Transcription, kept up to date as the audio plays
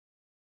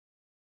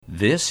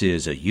This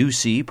is a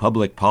UC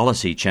Public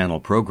Policy Channel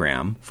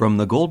program from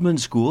the Goldman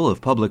School of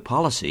Public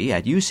Policy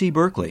at UC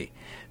Berkeley.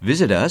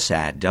 Visit us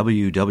at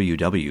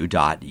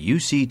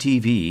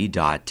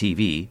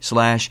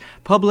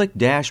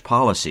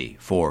www.uctv.tv/public-policy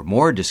for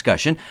more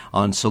discussion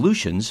on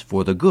solutions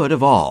for the good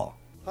of all.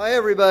 Hi,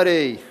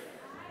 everybody.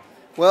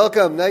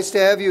 Welcome. Nice to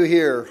have you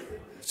here.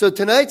 So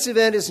tonight's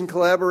event is in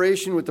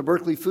collaboration with the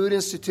Berkeley Food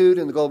Institute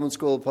and the Goldman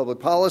School of Public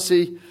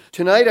Policy.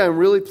 Tonight, I'm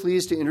really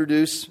pleased to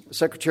introduce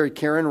Secretary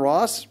Karen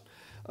Ross.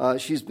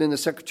 She's been the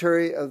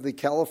Secretary of the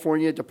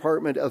California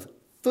Department of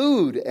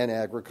Food and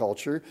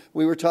Agriculture.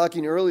 We were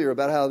talking earlier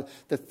about how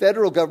the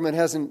federal government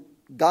hasn't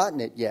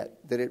gotten it yet,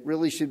 that it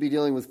really should be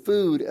dealing with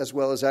food as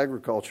well as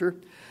agriculture.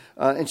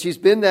 And she's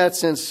been that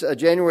since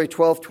January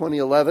 12,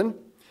 2011.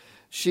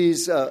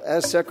 She's,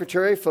 as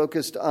Secretary,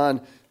 focused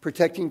on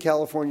protecting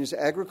California's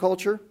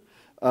agriculture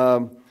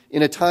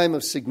in a time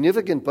of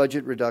significant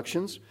budget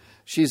reductions.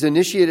 She's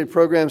initiated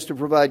programs to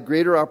provide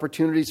greater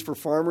opportunities for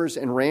farmers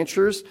and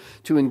ranchers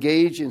to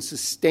engage in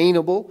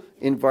sustainable,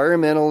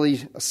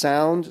 environmentally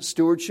sound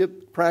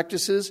stewardship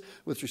practices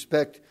with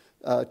respect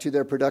to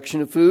their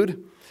production of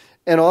food.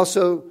 And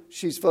also,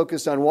 she's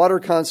focused on water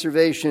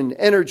conservation,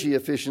 energy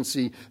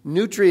efficiency,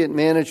 nutrient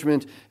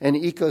management, and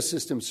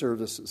ecosystem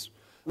services.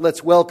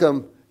 Let's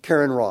welcome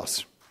Karen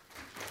Ross.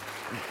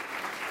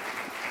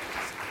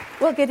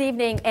 Well, good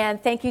evening,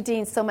 and thank you,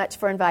 Dean, so much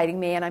for inviting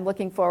me, and I'm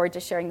looking forward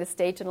to sharing the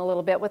stage in a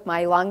little bit with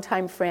my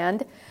longtime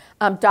friend,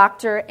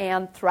 Dr.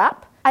 Ann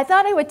Thrupp. I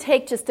thought I would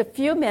take just a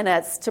few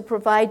minutes to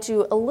provide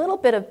you a little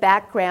bit of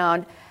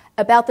background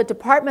about the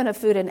Department of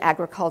Food and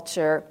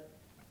Agriculture,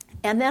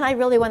 and then I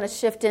really want to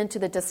shift into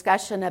the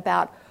discussion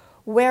about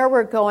where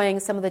we're going,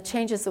 some of the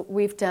changes that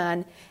we've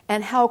done,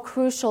 and how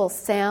crucial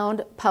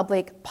sound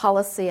public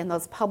policy and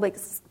those public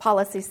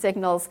policy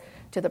signals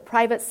to the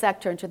private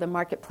sector and to the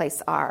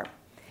marketplace are.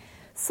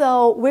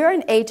 So we're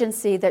an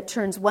agency that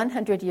turns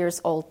 100 years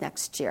old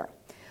next year.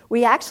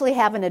 We actually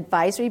have an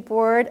advisory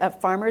board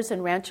of farmers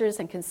and ranchers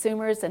and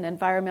consumers and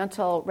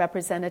environmental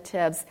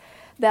representatives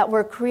that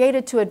were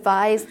created to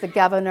advise the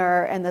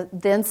governor and the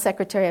then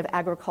Secretary of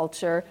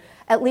Agriculture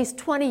at least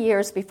 20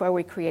 years before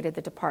we created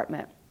the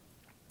department.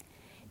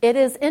 It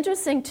is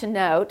interesting to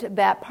note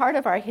that part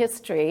of our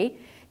history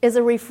is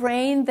a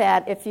refrain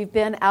that if you've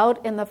been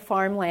out in the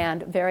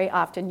farmland very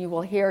often you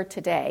will hear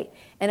today,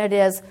 and it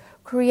is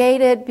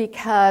created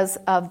because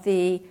of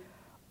the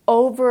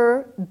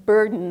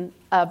overburden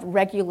of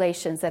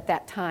regulations at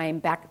that time,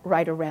 back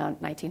right around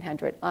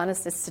 1900.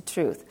 Honest, it's the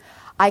truth.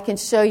 I can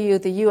show you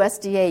the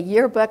USDA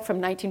yearbook from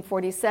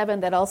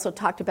 1947 that also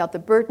talked about the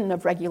burden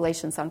of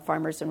regulations on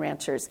farmers and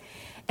ranchers.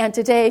 And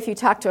today, if you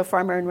talk to a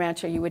farmer and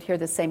rancher, you would hear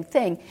the same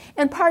thing.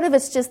 And part of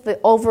it's just the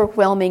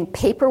overwhelming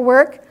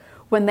paperwork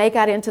when they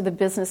got into the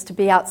business to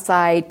be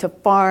outside, to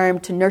farm,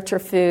 to nurture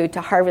food,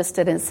 to harvest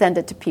it, and send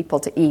it to people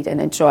to eat and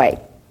enjoy.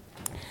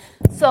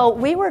 So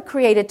we were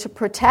created to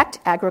protect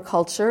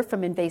agriculture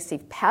from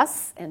invasive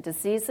pests and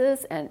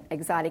diseases and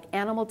exotic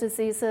animal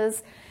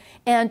diseases,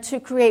 and to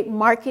create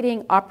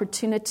marketing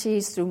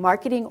opportunities through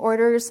marketing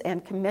orders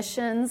and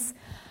commissions,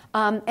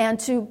 and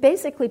to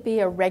basically be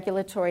a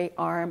regulatory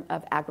arm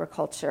of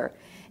agriculture,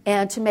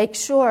 and to make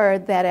sure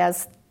that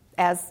as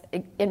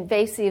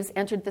invasives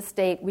entered the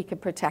state, we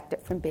could protect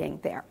it from being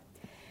there.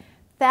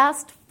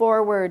 Fast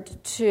forward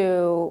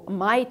to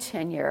my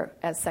tenure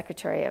as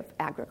Secretary of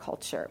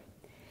Agriculture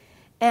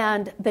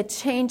and the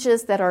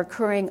changes that are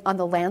occurring on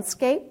the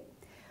landscape.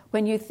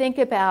 When you think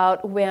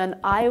about when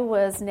I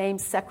was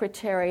named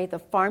Secretary, the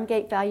farm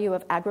gate value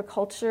of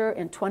agriculture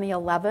in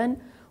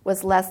 2011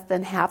 was less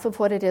than half of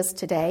what it is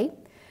today.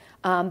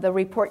 The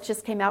report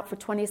just came out for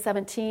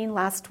 2017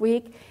 last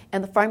week,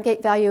 and the farm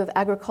gate value of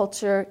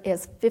agriculture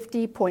is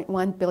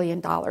 $50.1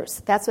 billion.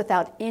 That's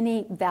without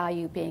any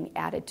value being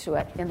added to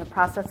it in the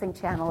processing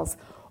channels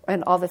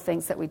and all the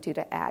things that we do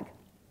to ag.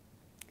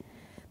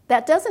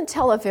 That doesn't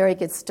tell a very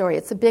good story.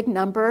 It's a big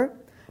number.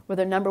 We're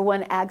the number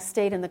one ag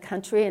state in the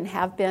country and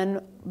have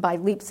been by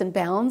leaps and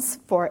bounds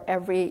for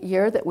every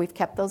year that we've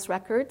kept those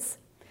records.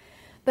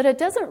 But it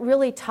doesn't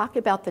really talk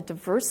about the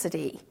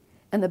diversity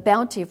and the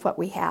bounty of what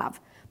we have.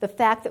 The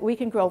fact that we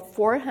can grow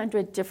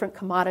 400 different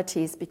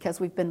commodities because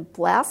we've been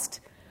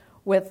blessed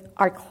with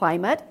our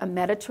climate, a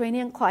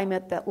Mediterranean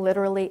climate that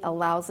literally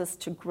allows us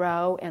to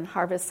grow and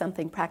harvest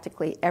something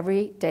practically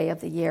every day of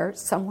the year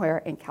somewhere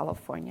in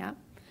California.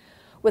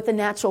 With the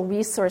natural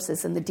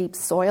resources and the deep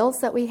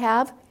soils that we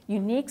have,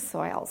 unique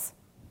soils.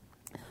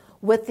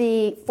 With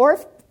the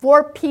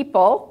four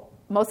people,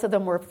 most of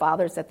them were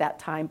fathers at that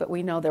time, but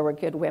we know there were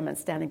good women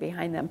standing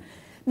behind them,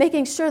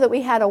 making sure that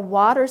we had a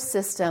water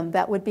system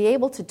that would be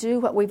able to do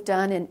what we've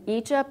done in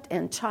Egypt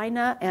and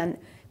China and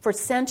for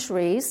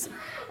centuries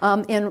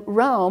in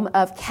Rome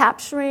of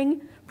capturing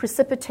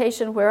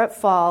precipitation where it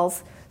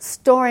falls,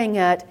 storing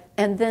it,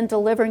 and then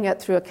delivering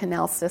it through a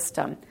canal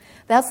system.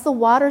 That's the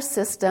water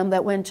system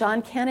that when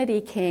John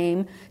Kennedy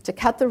came to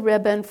cut the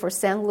ribbon for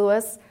San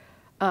Luis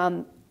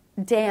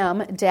Dam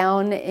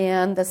down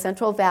in the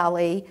Central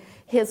Valley,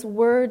 his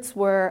words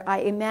were,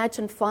 I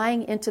imagine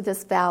flying into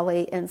this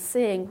valley and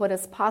seeing what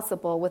is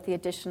possible with the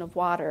addition of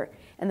water,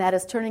 and that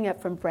is turning it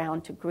from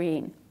brown to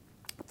green.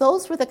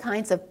 Those were the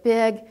kinds of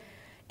big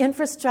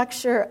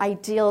infrastructure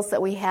ideals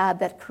that we had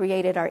that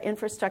created our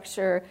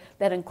infrastructure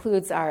that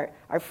includes our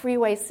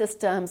freeway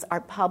systems,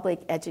 our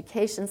public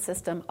education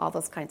system, all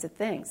those kinds of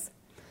things.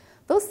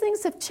 Those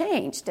things have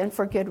changed, and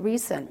for good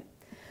reason.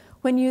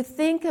 When you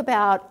think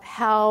about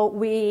how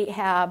we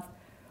have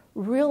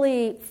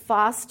really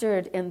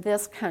fostered in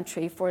this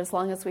country for as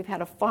long as we've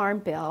had a farm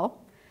bill,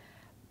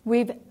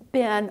 we've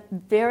been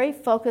very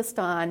focused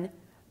on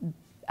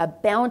a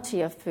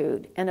bounty of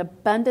food, an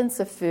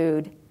abundance of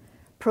food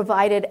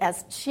provided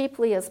as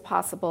cheaply as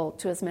possible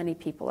to as many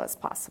people as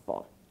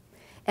possible.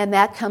 And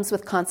that comes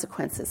with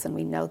consequences, and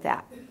we know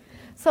that.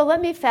 So let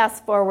me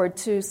fast forward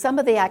to some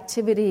of the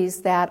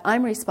activities that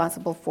I'm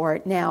responsible for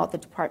now at the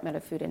Department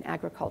of Food and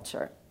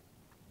Agriculture.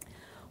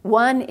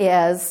 One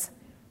is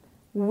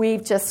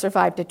we've just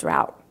survived a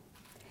drought,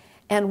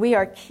 and we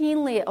are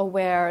keenly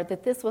aware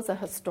that this was a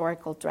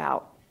historical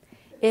drought.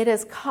 It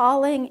is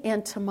calling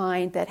into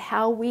mind that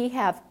how we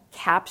have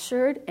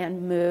captured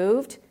and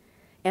moved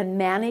and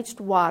managed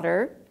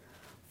water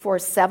for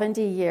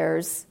 70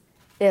 years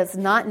is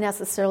not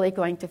necessarily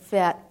going to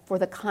fit for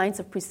the kinds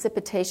of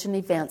precipitation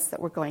events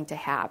that we're going to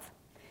have.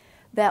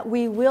 That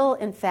we will,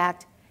 in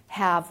fact,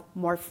 have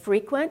more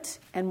frequent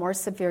and more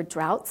severe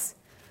droughts,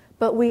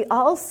 but we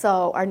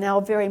also are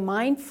now very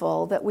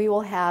mindful that we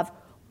will have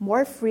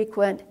more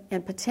frequent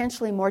and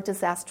potentially more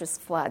disastrous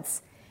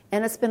floods.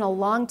 And it's been a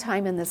long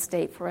time in this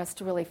state for us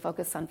to really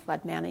focus on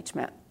flood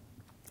management.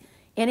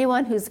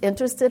 Anyone who's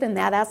interested in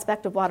that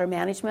aspect of water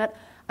management,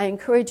 I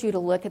encourage you to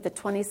look at the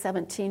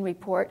 2017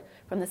 report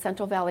from the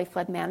Central Valley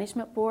Flood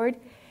Management Board.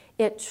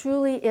 It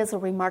truly is a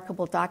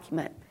remarkable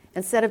document.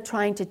 Instead of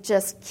trying to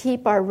just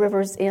keep our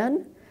rivers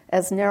in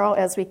as narrow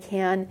as we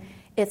can,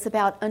 it's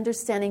about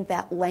understanding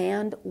that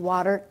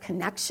land-water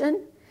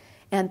connection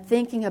and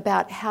thinking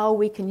about how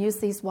we can use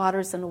these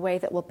waters in a way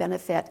that will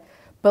benefit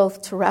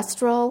both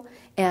terrestrial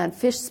and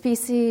fish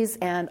species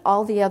and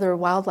all the other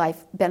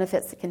wildlife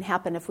benefits that can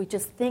happen if we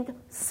just think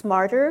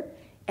smarter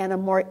and a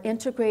more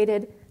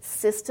integrated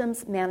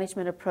systems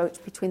management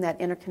approach between that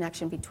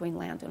interconnection between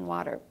land and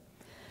water.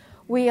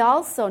 We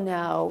also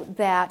know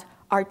that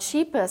our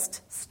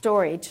cheapest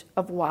storage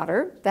of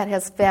water that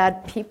has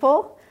fed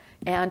people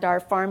and our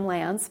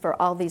farmlands for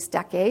all these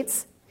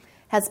decades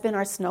has been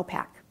our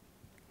snowpack.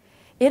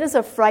 It is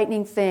a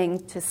frightening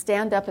thing to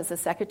stand up as a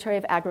Secretary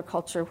of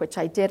Agriculture, which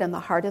I did in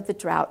the heart of the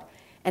drought,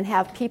 and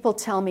have people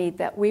tell me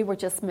that we were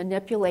just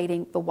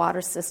manipulating the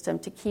water system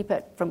to keep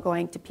it from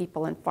going to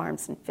people and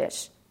farms and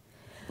fish.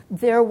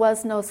 There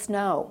was no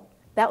snow.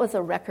 That was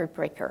a record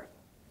breaker.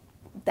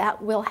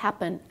 That will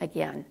happen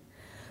again.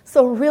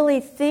 So really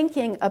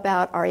thinking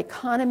about our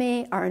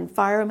economy, our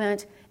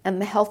environment,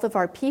 and the health of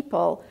our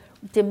people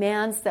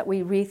demands that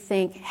we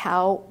rethink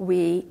how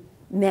we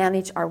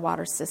manage our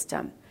water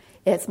system.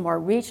 It's more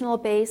regional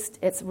based.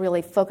 It's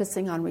really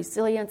focusing on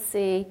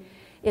resiliency.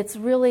 It's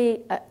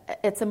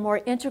a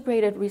more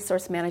integrated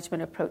resource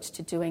management approach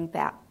to doing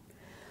that.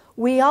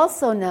 We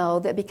also know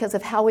that because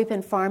of how we've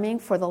been farming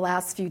for the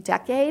last few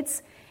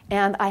decades,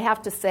 and I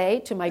have to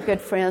say to my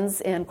good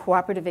friends in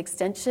cooperative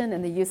extension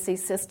and the UC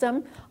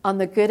system, on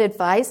the good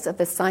advice of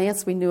the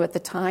science we knew at the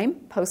time,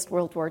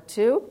 post-World War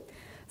II,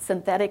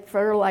 synthetic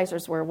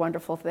fertilizers were a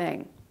wonderful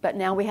thing. But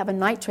now we have a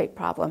nitrate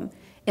problem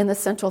in the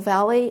Central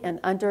Valley and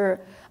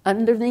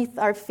underneath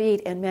our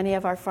feet in many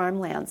of our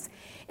farmlands.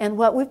 And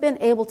what we've been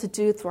able to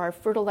do through our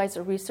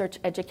fertilizer research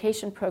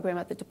education program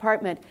at the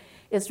department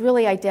is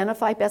really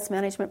identify best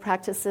management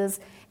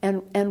practices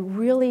and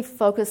really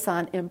focus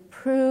on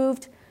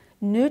improved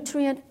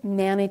nutrient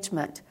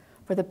management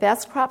for the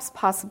best crops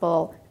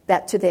possible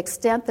that, to the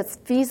extent that's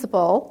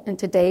feasible in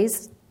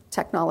today's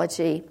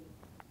technology,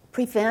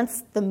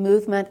 prevents the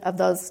movement of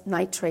those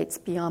nitrates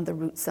beyond the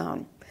root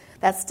zone.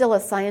 That's still a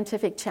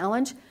scientific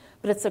challenge,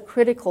 but it's a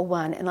critical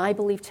one, and I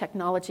believe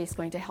technology is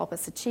going to help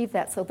us achieve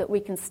that so that we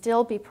can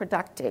still be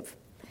productive.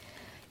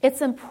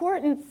 It's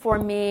important for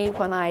me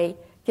when I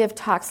give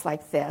talks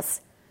like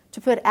this to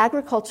put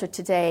agriculture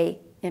today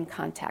in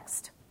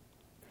context.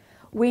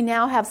 We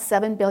now have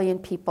 7 billion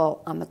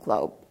people on the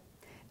globe.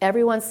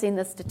 Everyone's seen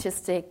the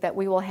statistic that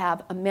we will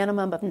have a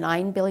minimum of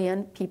 9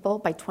 billion people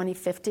by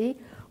 2050,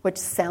 which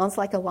sounds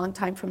like a long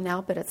time from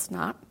now, but it's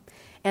not.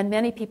 And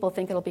many people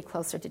think it'll be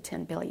closer to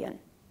 10 billion.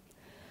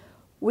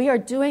 We are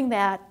doing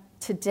that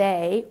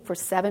today for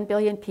 7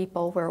 billion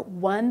people, where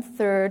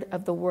 1/3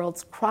 of the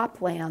world's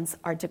croplands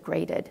are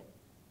degraded,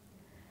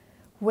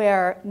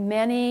 where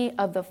many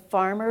of the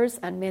farmers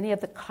on many of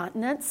the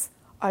continents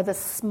are the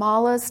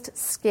smallest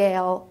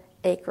scale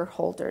acre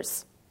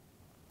holders,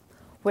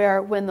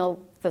 where when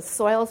the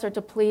soils are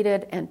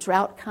depleted and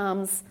drought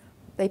comes,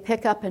 they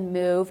pick up and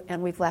move,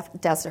 and we've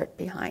left desert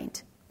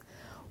behind.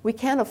 We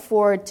can't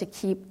afford to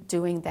keep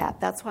doing that.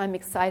 That's why I'm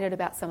excited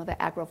about some of the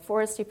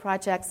agroforestry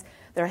projects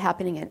that are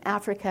happening in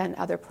Africa and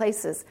other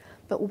places.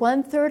 But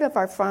 1/3 of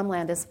our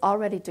farmland is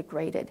already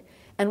degraded,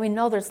 And we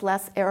know there's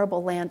less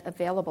arable land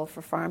available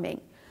for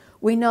farming.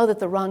 We know that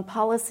the wrong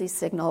policy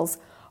signals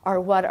are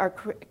what are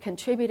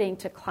contributing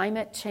to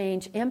climate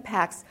change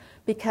impacts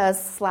because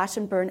slash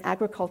and burn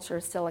agriculture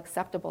is still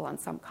acceptable on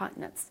some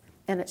continents,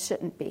 and it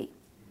shouldn't be.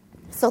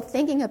 So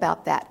thinking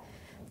about that,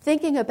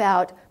 thinking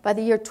about by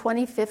the year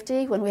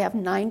 2050, when we have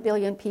 9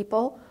 billion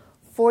people,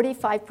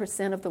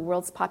 45% of the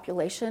world's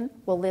population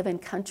will live in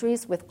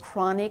countries with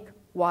chronic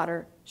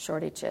water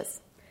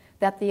shortages,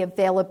 that the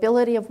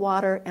availability of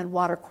water and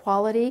water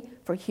quality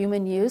for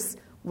human use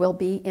will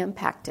be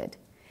impacted.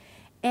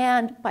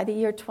 And by the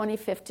year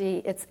 2050,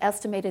 it's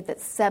estimated that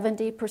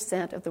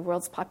 70% of the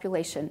world's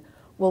population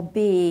will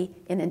be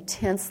in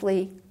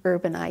intensely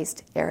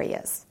urbanized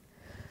areas.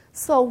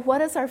 So what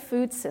is our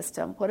food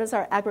system? What is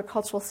our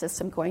agricultural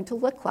system going to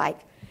look like?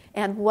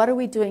 And what are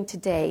we doing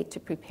today to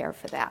prepare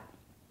for that?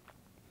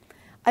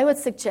 I would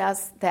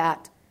suggest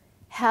that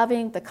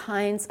having the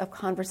kinds of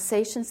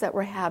conversations that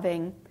we're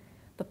having,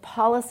 the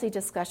policy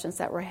discussions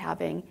that we're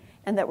having,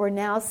 and that we're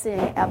now seeing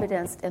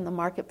evidenced in the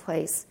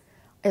marketplace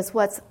is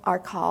what's our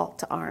call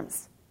to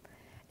arms.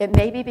 It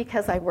may be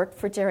because I worked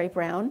for Jerry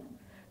Brown,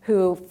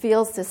 who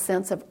feels this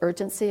sense of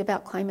urgency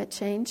about climate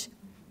change,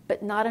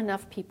 but not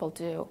enough people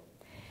do.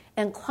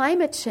 And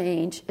climate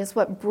change is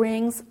what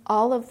brings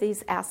all of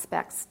these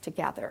aspects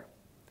together.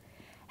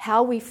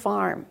 How we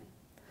farm.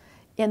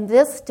 In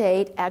this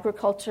state,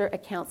 agriculture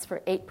accounts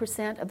for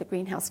 8% of the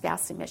greenhouse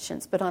gas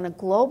emissions, but on a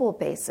global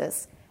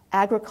basis,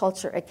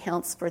 agriculture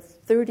accounts for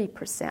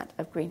 30%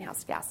 of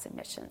greenhouse gas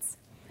emissions.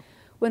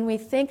 When we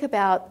think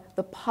about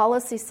the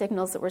policy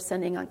signals that we're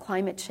sending on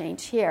climate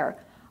change here,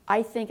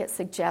 I think it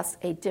suggests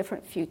a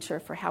different future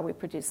for how we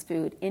produce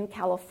food in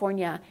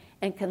California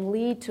and can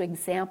lead to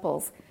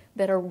examples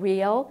that are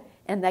real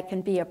and that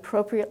can be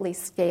appropriately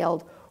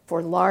scaled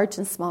for large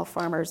and small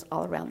farmers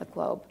all around the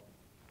globe.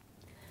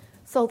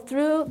 So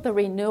through the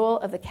renewal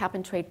of the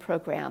Cap-and-Trade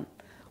program,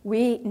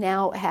 we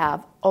now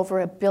have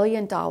over $1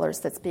 billion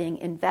that's being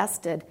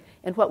invested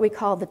in what we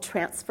call the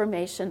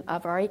transformation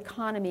of our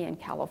economy in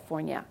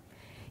California.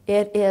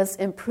 It is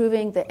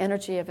improving the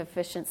energy of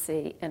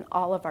efficiency in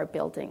all of our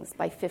buildings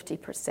by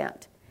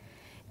 50%.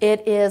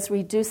 It is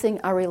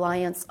reducing our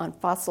reliance on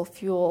fossil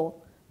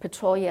fuel,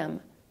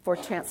 petroleum, for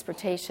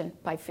transportation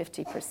by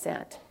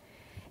 50%.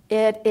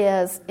 It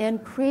is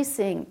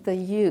increasing the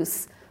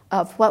use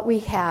of what we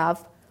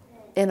have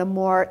in a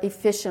more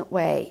efficient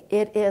way.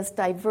 It is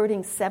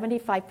diverting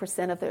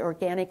 75% of the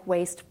organic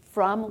waste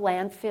from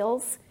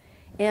landfills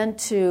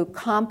into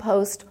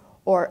compost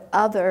or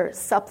other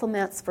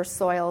supplements for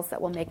soils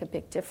that will make a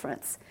big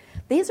difference.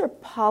 These are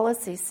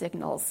policy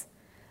signals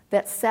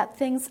that set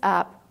things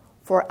up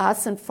for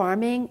us in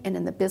farming and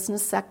in the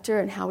business sector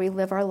and how we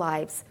live our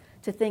lives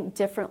to think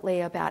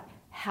differently about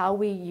how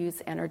we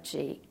use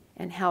energy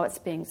and how it's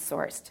being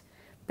sourced.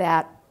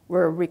 That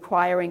we're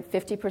requiring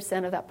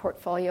 50% of that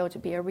portfolio to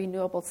be a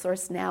renewable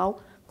source now,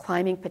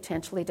 climbing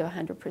potentially to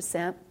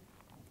 100%.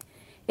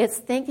 It's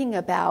thinking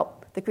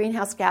about the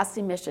greenhouse gas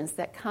emissions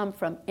that come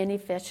from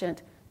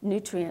inefficient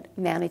nutrient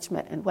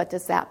management, and what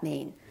does that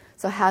mean?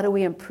 So how do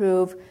we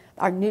improve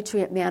our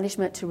nutrient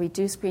management to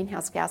reduce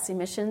greenhouse gas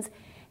emissions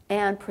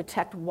and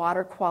protect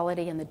water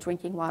quality and the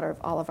drinking water of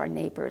all of our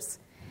neighbors?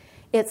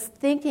 It's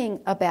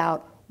thinking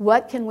about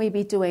what can we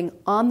be doing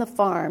on the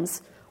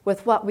farms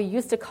with what we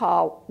used to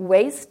call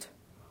waste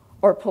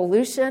or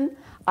pollution.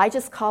 I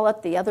just call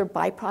it the other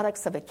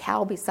byproducts of a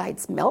cow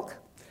besides milk.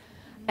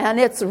 And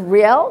it's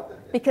real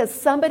because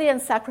somebody in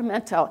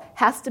Sacramento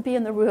has to be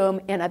in the room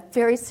in a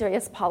very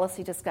serious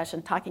policy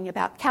discussion talking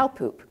about cow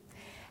poop.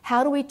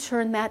 How do we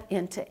turn that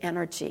into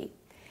energy?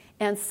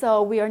 And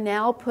so we are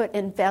now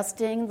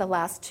investing the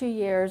last 2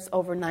 years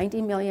over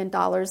 $90 million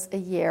a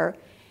year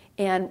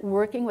in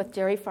working with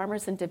dairy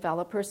farmers and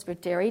developers for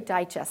dairy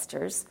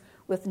digesters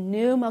with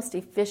new, most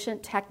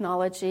efficient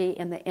technology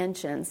in the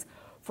engines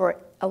for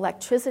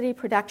electricity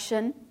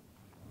production.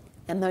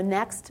 And the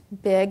next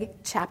big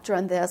chapter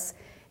on this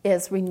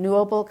is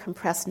renewable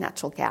compressed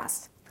natural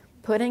gas,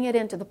 putting it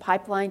into the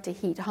pipeline to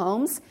heat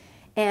homes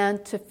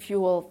and to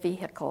fuel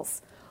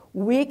vehicles.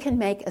 We can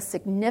make a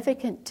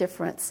significant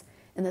difference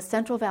in the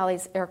Central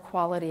Valley's air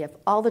quality of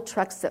all the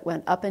trucks that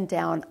went up and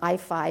down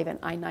I-5 and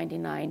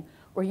I-99.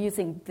 We're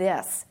using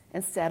this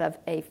instead of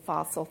a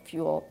fossil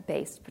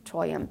fuel-based,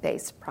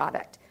 petroleum-based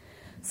product.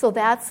 So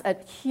that's a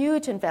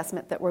huge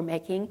investment that we're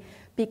making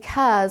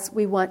because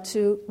we want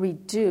to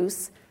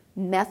reduce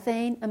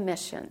methane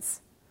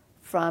emissions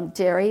from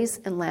dairies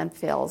and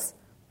landfills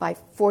by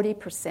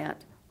 40%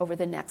 over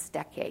the next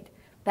decade.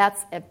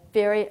 That's a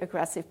very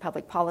aggressive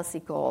public policy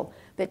goal,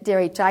 but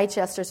dairy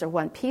digesters are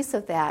one piece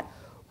of that.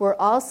 We're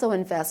also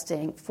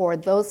investing for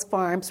those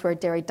farms where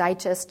dairy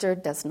digester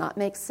does not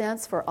make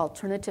sense for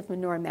alternative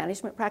manure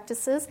management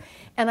practices.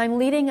 And I'm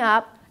leading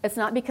up. It's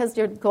not because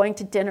you're going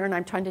to dinner and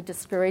I'm trying to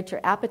discourage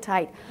your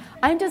appetite.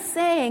 I'm just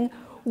saying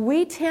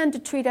we tend to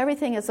treat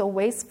everything as a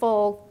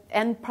wasteful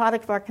end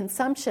product of our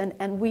consumption,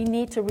 and we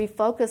need to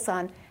refocus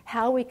on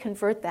how we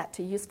convert that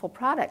to useful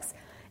products.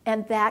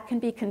 And that can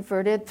be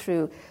converted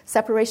through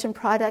separation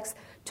products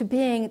to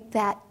being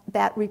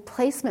that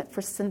replacement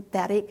for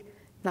synthetic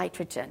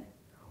nitrogen.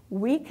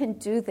 We can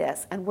do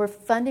this, and we're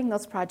funding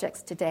those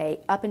projects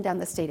today up and down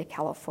the state of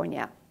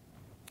California.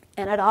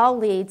 And it all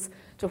leads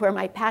to where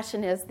my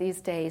passion is these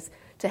days,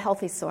 to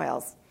healthy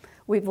soils.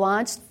 We've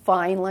launched,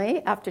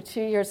 finally, after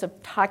 2 years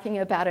of talking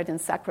about it in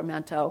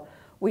Sacramento,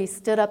 we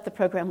stood up the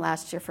program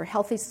last year for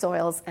Healthy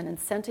Soils, an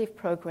incentive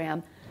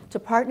program to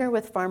partner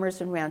with farmers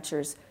and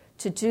ranchers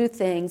to do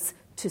things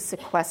to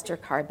sequester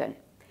carbon.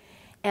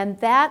 And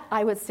that,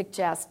 I would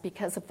suggest,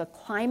 because of the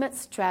climate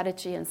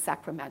strategy in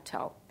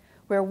Sacramento,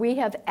 where we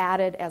have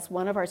added as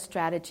one of our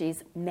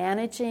strategies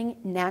managing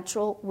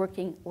natural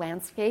working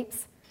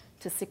landscapes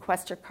to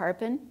sequester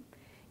carbon,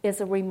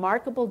 is a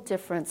remarkable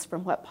difference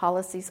from what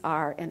policies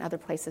are in other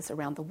places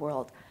around the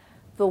world.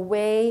 The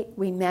way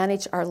we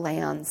manage our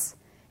lands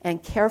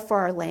and care for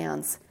our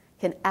lands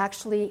can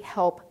actually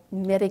help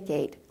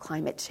mitigate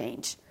climate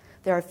change.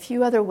 There are a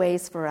few other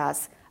ways for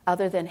us,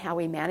 other than how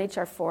we manage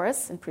our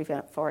forests and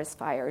prevent forest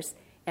fires,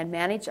 and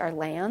manage our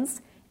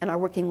lands and our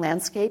working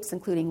landscapes,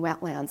 including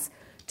wetlands,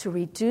 to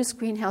reduce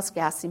greenhouse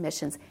gas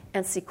emissions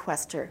and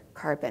sequester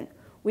carbon.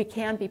 We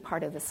can be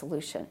part of the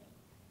solution.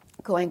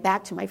 Going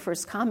back to my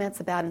first comments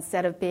about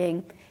instead of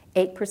being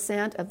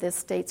 8% of this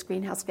state's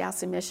greenhouse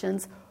gas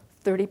emissions,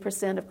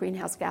 30% of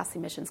greenhouse gas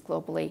emissions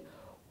globally,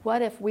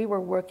 what if we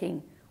were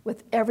working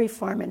with every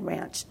farm and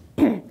ranch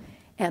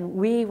and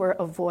we were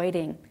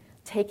avoiding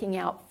taking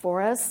out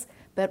forests,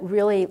 but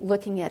really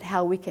looking at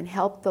how we can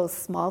help those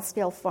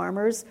small-scale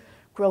farmers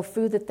grow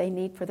food that they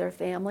need for their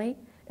family,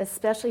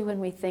 especially when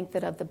we think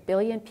that of the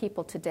billion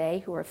people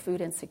today who are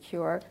food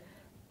insecure,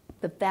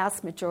 the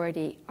vast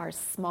majority are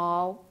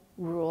small,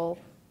 rural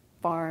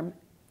farm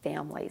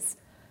families.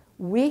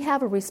 We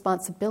have a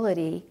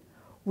responsibility,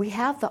 we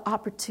have the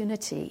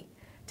opportunity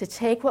to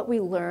take what we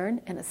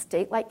learn in a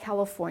state like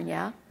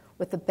California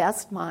with the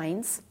best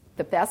minds,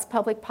 the best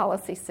public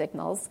policy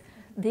signals,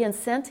 the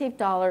incentive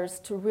dollars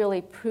to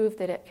really prove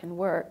that it can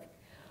work.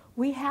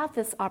 We have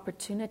this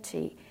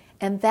opportunity,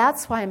 and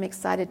that's why I'm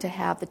excited to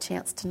have the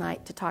chance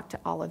tonight to talk to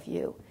all of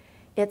you.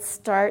 It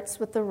starts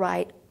with the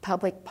right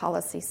public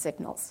policy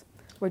signals.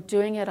 We're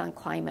doing it on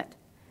climate.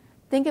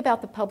 Think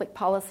about the public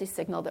policy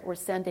signal that we're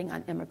sending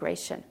on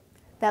immigration.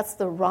 That's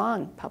the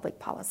wrong public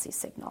policy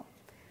signal.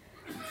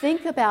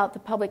 Think about the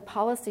public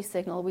policy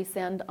signal we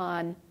send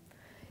on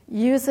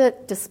use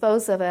it,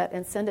 dispose of it,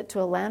 and send it to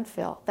a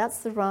landfill. That's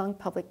the wrong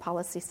public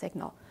policy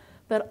signal.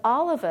 But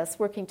all of us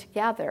working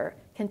together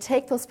can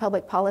take those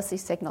public policy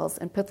signals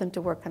and put them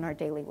to work in our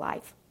daily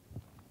life.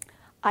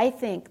 I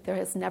think there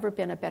has never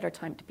been a better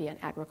time to be in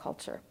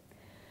agriculture.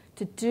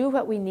 To do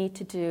what we need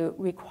to do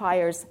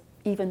requires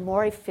even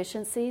more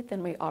efficiency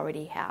than we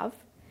already have.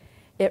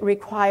 It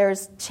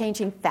requires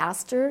changing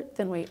faster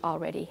than we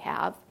already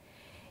have.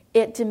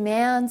 It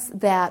demands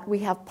that we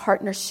have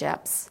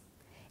partnerships.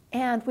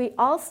 And we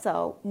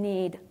also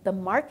need the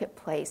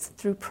marketplace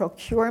through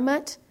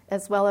procurement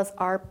as well as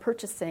our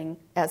purchasing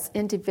as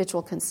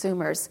individual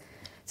consumers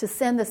to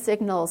send the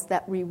signals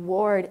that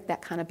reward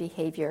that kind of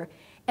behavior.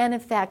 And in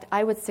fact,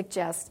 I would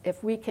suggest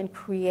if we can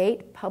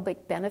create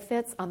public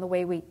benefits on the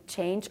way we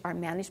change our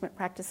management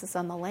practices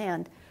on the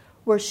land,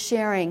 we're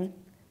sharing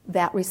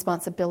that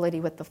responsibility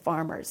with the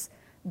farmers.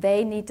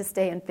 They need to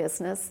stay in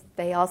business.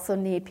 They also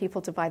need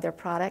people to buy their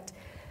product.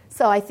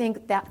 So I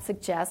think that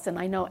suggests, and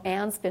I know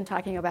Anne's been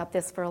talking about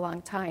this for a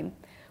long time,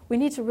 we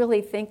need to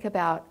really think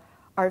about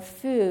our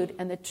food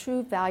and the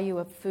true value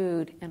of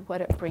food and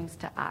what it brings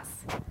to us.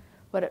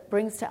 What it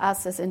brings to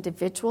us as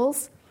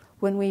individuals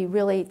when we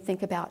really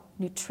think about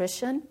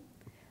nutrition,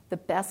 the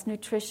best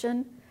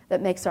nutrition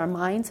that makes our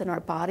minds and our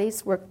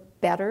bodies work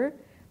better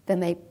than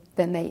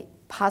they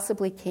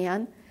possibly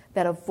can,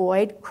 that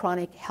avoid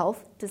chronic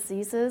health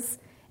diseases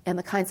and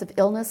the kinds of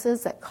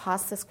illnesses that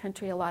cost this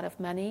country a lot of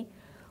money.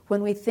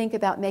 When we think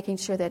about making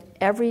sure that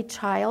every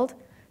child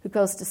who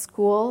goes to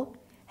school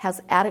has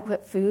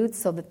adequate food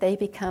so that they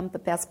become the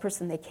best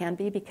person they can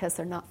be because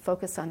they're not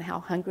focused on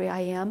how hungry I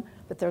am,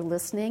 but they're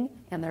listening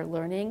and they're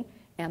learning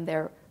and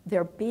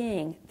they're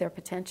being their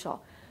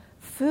potential.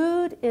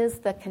 Food is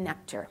the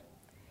connector.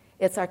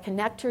 It's our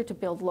connector to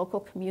build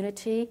local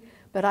community,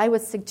 but I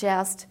would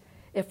suggest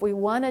if we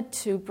wanted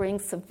to bring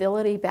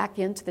civility back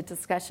into the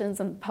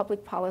discussions in the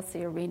public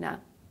policy arena,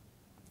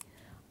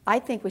 I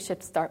think we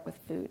should start with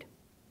food.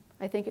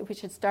 I think we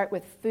should start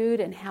with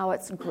food and how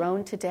it's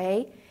grown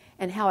today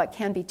and how it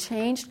can be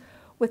changed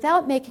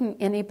without making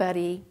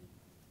anybody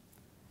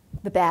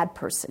the bad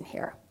person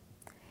here.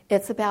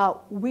 It's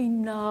about we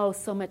know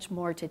so much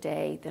more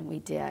today than we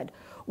did.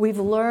 We've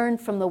learned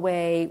from the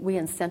way we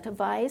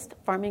incentivized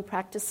farming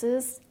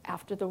practices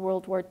after the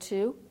World War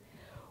II.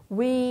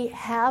 We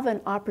have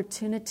an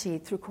opportunity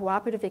through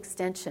cooperative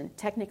extension,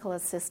 technical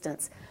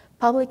assistance,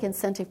 public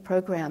incentive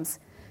programs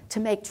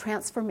to make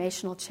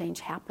transformational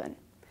change happen.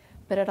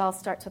 But it all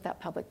starts with that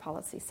public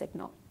policy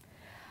signal.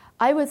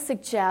 I would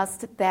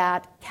suggest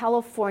that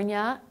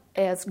California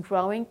is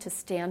growing to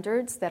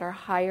standards that are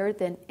higher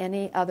than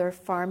any other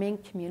farming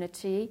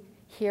community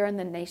here in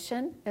the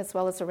nation as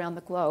well as around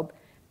the globe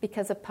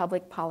because of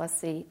public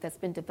policy that's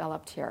been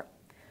developed here.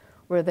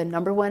 We're the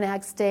number one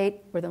ag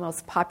state. We're the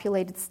most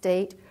populated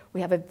state.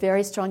 We have a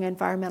very strong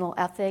environmental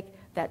ethic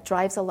that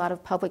drives a lot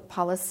of public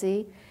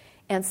policy.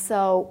 And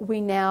so we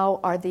now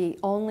are the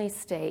only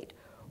state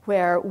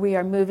where we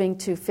are moving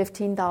to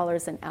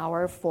 $15 an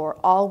hour for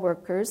all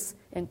workers,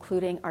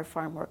 including our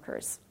farm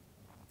workers.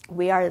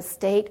 We are a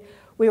state,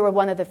 we were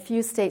one of the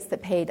few states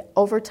that paid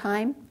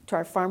overtime to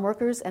our farm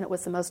workers, and it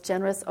was the most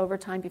generous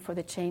overtime before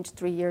the change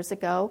 3 years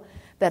ago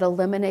that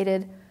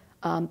eliminated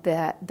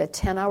the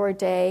 10-hour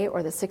day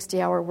or the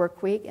 60-hour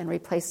work week and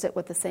replaced it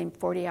with the same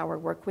 40-hour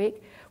work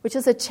week, which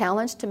is a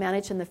challenge to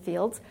manage in the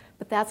fields,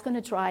 but that's going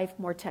to drive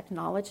more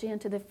technology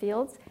into the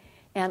fields.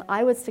 And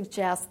I would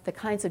suggest the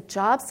kinds of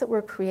jobs that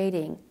we're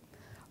creating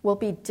will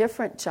be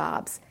different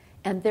jobs,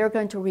 and they're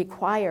going to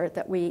require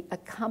that we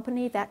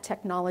accompany that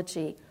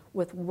technology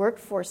with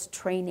workforce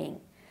training,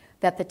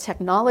 that the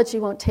technology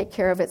won't take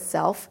care of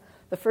itself.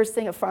 The first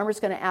thing a farmer's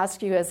going to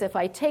ask you is, if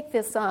I take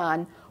this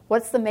on,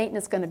 what's the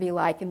maintenance going to be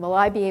like, and will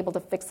I be able to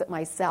fix it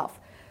myself?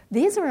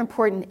 These are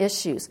important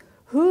issues.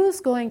 Who's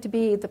going to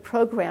be the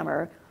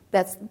programmer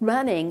that's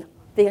running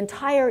the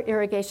entire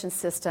irrigation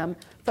system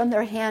from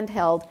their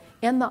handheld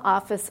in the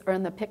office or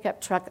in the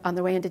pickup truck on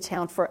the way into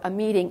town for a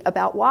meeting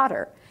about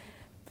water?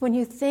 When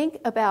you think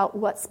about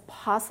what's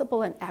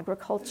possible in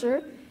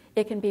agriculture,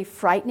 it can be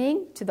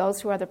frightening to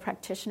those who are the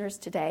practitioners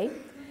today,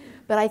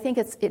 but I think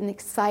it's an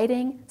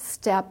exciting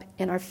step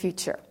in our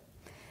future.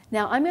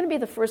 Now, I'm going to be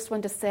the first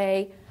one to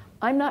say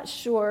I'm not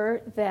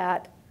sure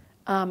that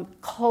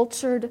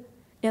cultured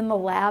in the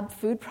lab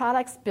food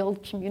products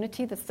build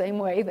community the same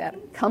way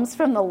that comes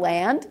from the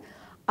land.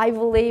 I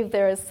believe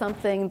there is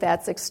something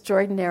that's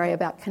extraordinary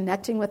about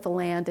connecting with the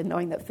land and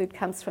knowing that food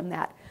comes from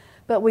that.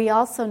 But we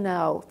also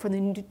know for the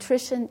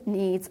nutrition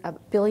needs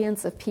of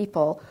billions of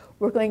people,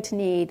 we're going to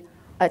need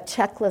a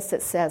checklist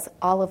that says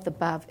all of the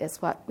above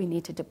is what we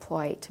need to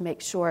deploy to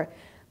make sure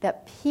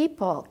that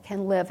people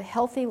can live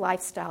healthy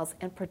lifestyles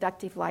and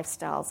productive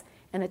lifestyles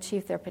and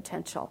achieve their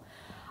potential.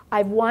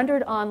 I've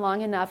wandered on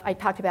long enough. I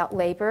talked about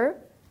labor.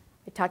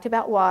 I talked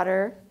about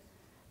water.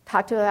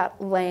 Talked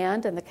about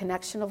land and the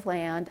connection of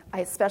land.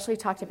 I especially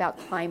talked about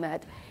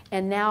climate.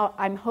 And now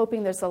I'm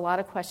hoping there's a lot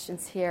of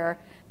questions here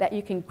that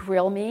you can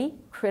grill me,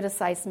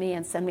 criticize me,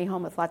 and send me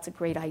home with lots of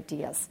great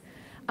ideas.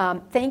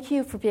 Thank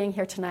you for being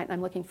here tonight, and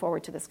I'm looking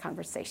forward to this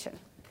conversation.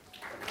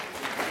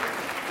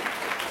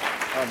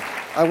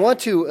 I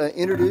want to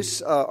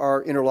introduce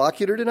our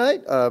interlocutor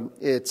tonight.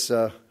 It's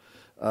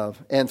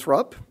Ann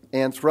Thrupp.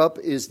 Ann Thrupp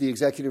is the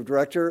executive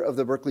director of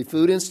the Berkeley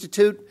Food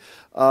Institute.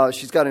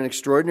 She's got an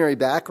extraordinary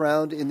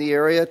background in the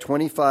area,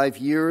 25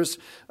 years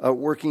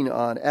working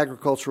on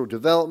agricultural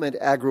development,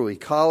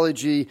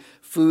 agroecology,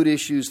 food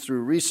issues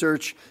through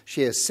research.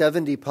 She has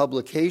 70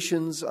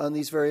 publications on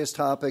these various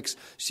topics.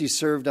 She's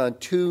served on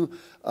 2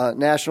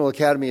 National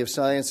Academy of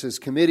Sciences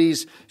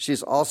committees.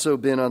 She's also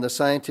been on the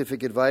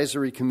Scientific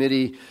Advisory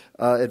Committee,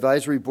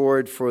 Advisory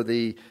Board for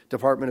the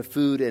Department of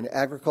Food and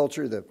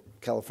Agriculture, the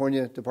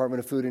California Department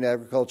of Food and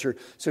Agriculture.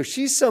 So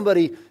she's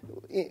somebody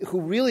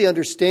who really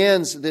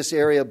understands this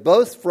area,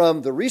 both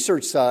from the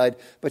research side,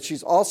 but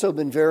she's also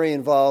been very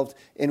involved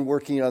in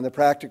working on the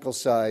practical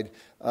side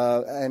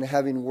and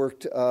having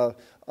worked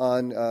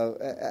on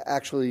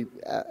actually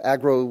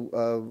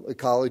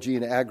agroecology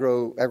and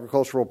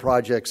agricultural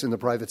projects in the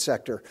private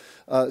sector.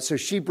 So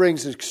she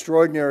brings an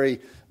extraordinary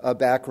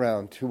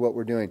background to what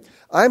we're doing.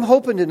 I'm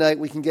hoping tonight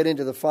we can get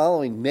into the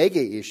following mega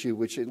issue,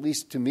 which at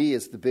least to me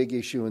is the big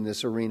issue in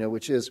this arena,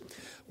 which is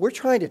we're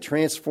trying to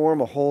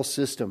transform a whole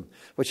system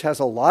which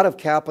has a lot of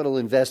capital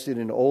invested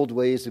in old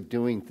ways of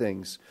doing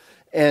things,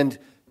 and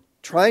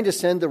trying to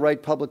send the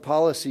right public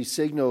policy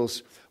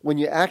signals when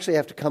you actually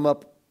have to come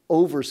up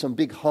over some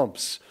big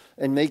humps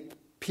and make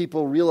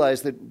people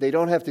realize that they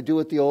don't have to do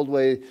it the old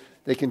way,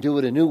 they can do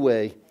it a new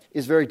way,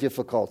 is very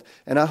difficult.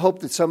 And I hope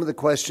that some of the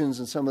questions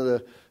and some of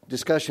the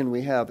discussion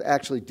we have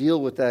actually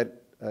deal with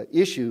that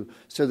issue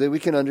so that we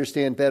can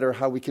understand better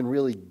how we can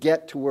really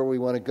get to where we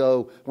want to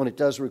go when it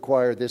does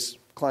require this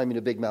climbing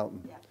a big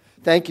mountain. Yeah.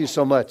 Thank you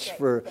so much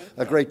for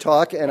a great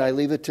talk, and I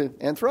leave it to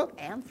Ann Thrupp.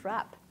 Ann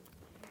Thrupp.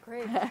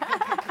 Great.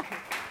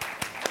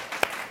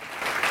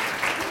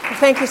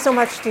 Thank you so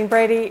much, Dean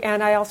Brady,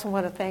 and I also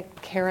want to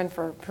thank Karen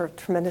for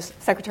tremendous,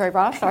 Secretary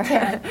Ross,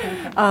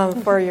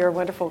 for your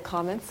wonderful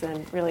comments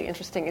and really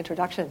interesting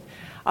introduction.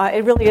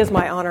 It really is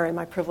my honor and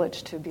my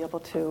privilege to be able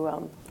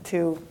to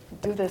do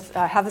this,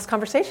 have this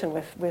conversation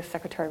with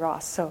Secretary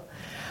Ross. So,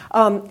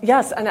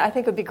 yes, and I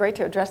think it would be great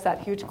to address that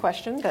huge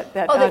question.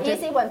 The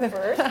easy one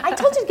first. I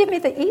told you to give me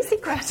the easy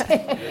question.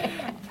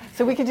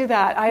 So we can do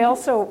that.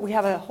 We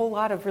have a whole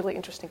lot of really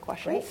interesting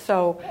questions. Great.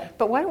 So,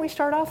 but why don't we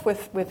start off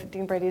with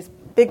Dean Brady's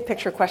big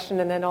picture question,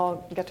 and then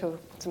I'll get to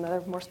some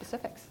other more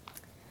specifics.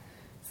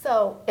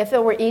 So if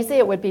it were easy,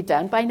 it would be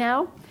done by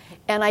now.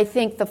 And I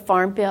think the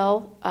Farm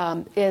Bill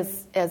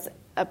is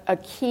a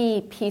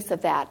key piece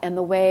of that, and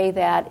the way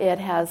that it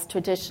has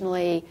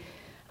traditionally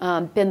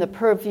been the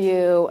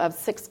purview of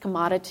 6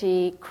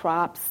 commodity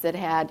crops that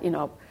had,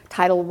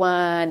 Title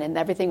I, and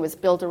everything was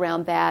built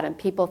around that, and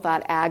people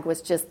thought ag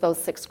was just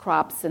those 6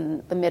 crops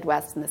in the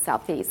Midwest and the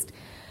Southeast.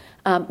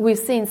 We've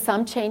seen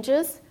some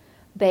changes.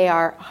 They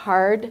are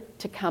hard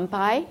to come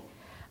by.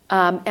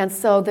 And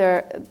so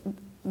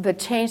the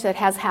change that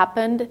has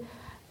happened,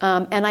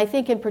 and I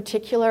think in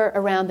particular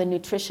around the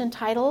nutrition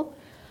title,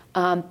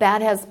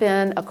 that has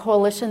been a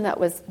coalition that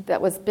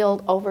was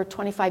built over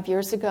 25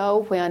 years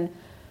ago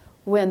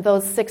when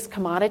those 6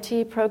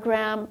 commodity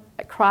program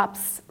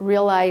crops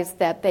realized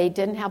that they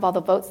didn't have all the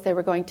votes they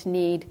were going to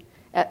need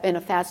in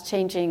a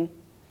fast-changing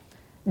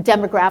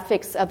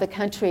demographics of the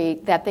country,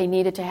 that they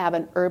needed to have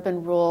an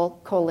urban-rural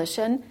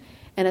coalition.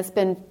 And it's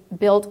been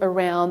built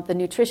around the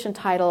nutrition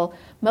title,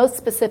 most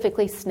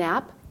specifically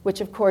SNAP, which,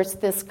 of course,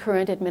 this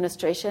current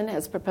administration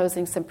is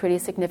proposing some pretty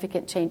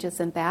significant changes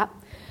in that.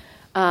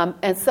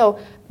 And so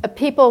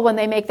people, when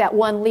they make that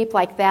one leap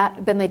like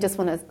that, then they just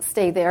want to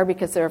stay there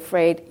because they're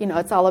afraid,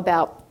 it's all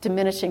about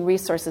diminishing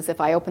resources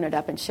if I open it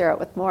up and share it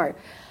with more.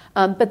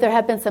 But there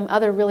have been some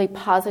other really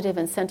positive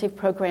incentive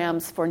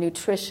programs for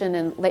nutrition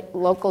in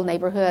local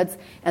neighborhoods,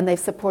 and they've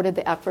supported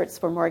the efforts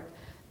for more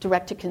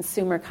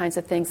direct-to-consumer kinds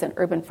of things and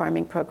urban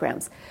farming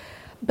programs.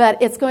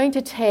 But it's going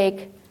to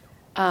take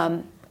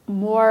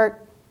more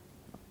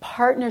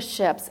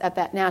partnerships at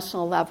that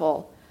national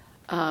level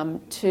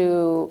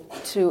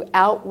to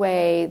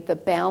outweigh the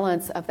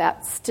balance of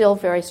that still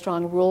very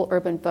strong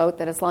rural-urban vote,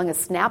 that as long as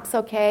SNAP's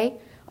okay,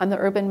 I'm the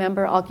urban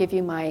member, I'll give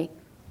you my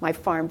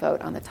farm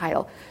vote on the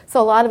title. So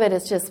a lot of it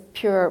is just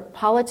pure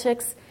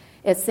politics.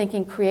 It's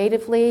thinking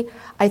creatively.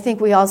 I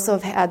think we also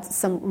have had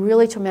some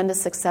really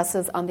tremendous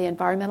successes on the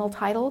environmental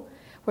title,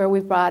 where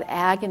we've brought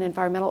ag and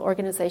environmental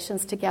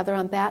organizations together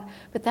on that.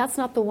 But that's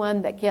not the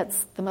one that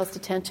gets the most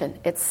attention.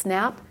 It's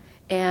SNAP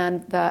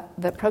and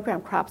the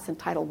program crops in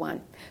Title I.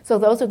 So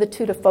those are the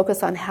 2 to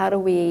focus on. How do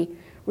we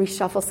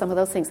reshuffle some of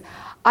those things?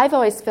 I've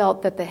always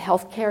felt that the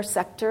healthcare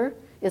sector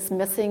is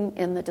missing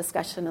in the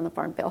discussion in the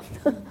Farm Bill.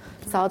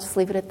 So I'll just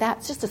leave it at that.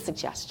 It's just a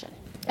suggestion.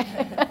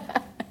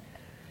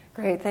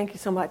 Great, thank you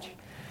so much.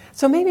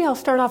 So maybe I'll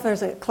start off.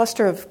 There's a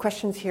cluster of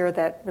questions here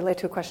that relate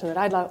to a question that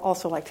I'd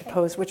also like to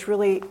pose, which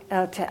really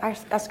to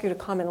ask you to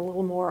comment a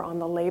little more on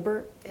the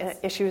labor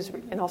issues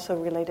and also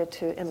related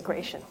to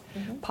immigration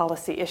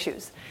policy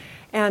issues.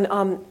 And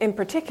in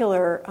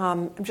particular,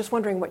 I'm just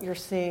wondering what you're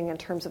seeing in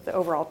terms of the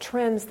overall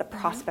trends, the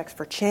prospects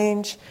for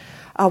change.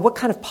 What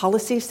kind of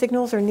policy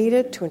signals are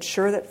needed to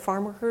ensure that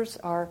farm workers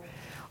are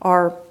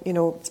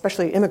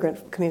especially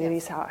immigrant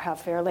communities, have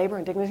fair labor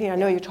and dignity? I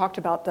know you talked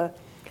about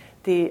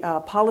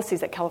the policies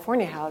that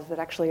California has that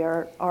actually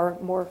are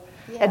more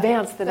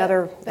advanced than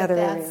other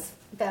areas.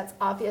 That's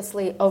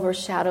obviously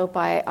overshadowed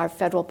by our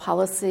federal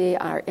policy,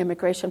 our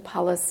immigration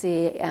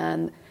policy,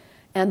 and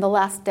the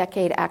last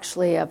decade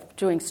actually of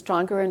doing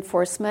stronger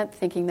enforcement,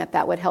 thinking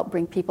that would help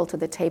bring people to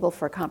the table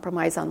for a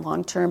compromise on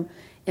long-term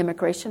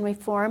immigration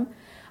reform.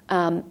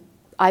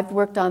 I've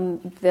worked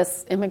on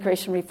this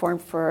immigration reform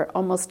for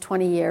almost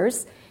 20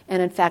 years.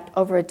 And in fact,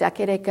 over a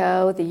decade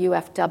ago, the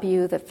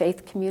UFW, the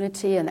faith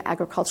community, and the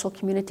agricultural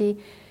community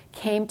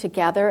came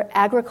together.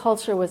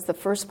 Agriculture was the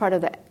first part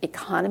of the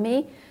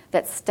economy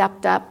that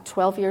stepped up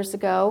 12 years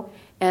ago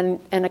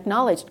and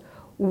acknowledged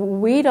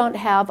we don't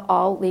have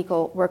all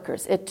legal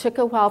workers. It took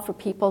a while for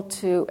people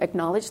to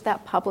acknowledge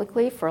that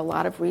publicly for a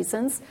lot of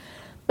reasons.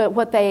 But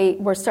what they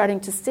were starting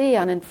to see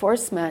on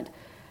enforcement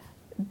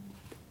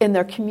in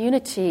their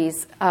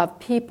communities of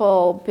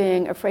people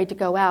being afraid to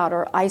go out,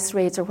 or ICE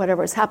raids or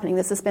whatever is happening.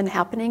 This has been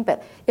happening,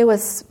 but it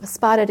was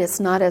spotted as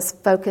not as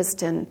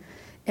focused and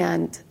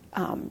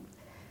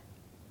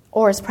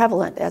or as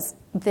prevalent as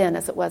then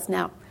as it was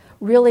now.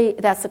 Really,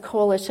 that's a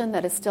coalition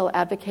that is still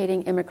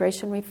advocating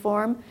immigration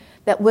reform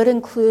that would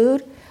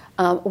include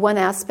one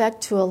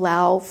aspect to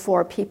allow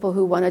for people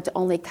who wanted to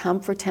only come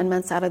for 10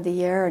 months out of the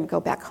year and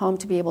go back home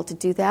to be able to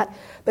do that.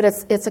 But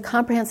it's a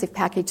comprehensive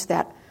package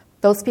that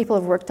those people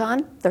have worked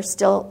on. They're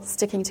still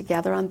sticking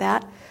together on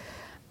that.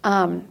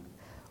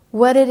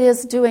 What it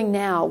is doing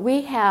now,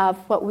 we have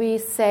what we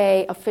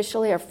say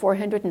officially are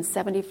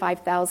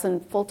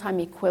 475,000 full-time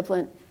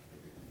equivalent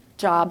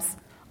jobs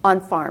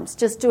on farms,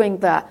 just doing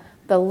the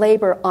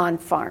labor on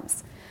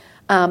farms.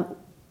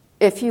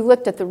 If you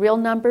looked at the real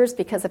numbers,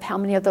 because of how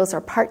many of those are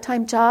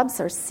part-time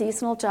jobs or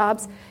seasonal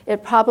jobs,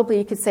 it probably,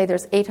 you could say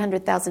there's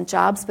 800,000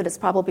 jobs, but it's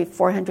probably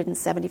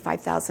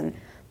 475,000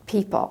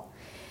 people.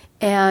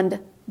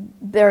 And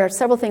there are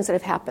several things that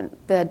have happened.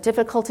 The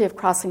difficulty of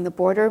crossing the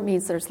border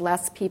means there's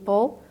less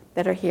people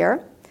that are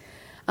here.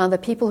 The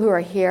people who are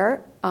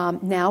here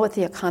now with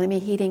the economy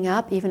heating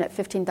up, even at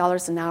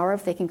 $15 an hour,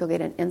 if they can go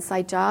get an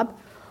inside job,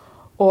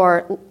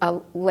 or a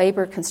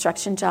labor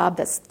construction job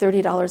that's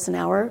 $30 an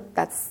hour,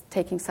 that's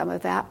taking some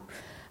of that.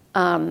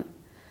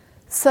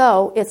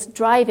 So it's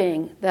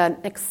driving the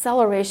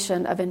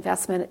acceleration of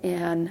investment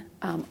in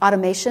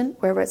automation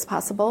wherever it's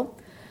possible.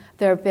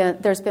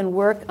 There's been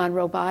work on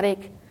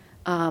robotic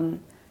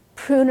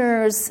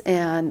pruners,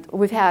 and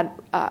we've had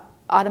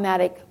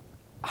automatic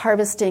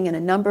harvesting in a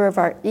number of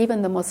our,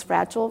 even the most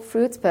fragile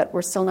fruits, but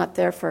we're still not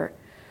there for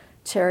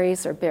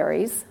cherries or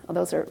berries.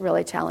 Those are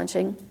really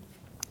challenging.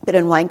 but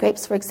in wine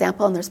grapes, for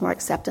example, and there's more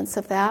acceptance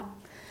of that.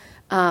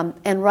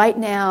 And right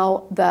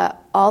now,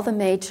 all the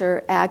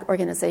major ag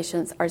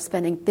organizations are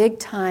spending big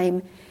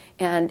time,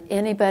 and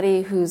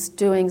anybody who's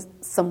doing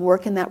some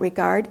work in that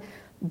regard,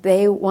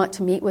 they want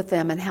to meet with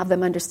them and have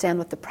them understand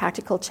what the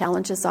practical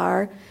challenges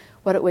are,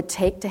 what it would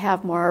take to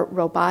have more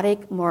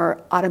robotic,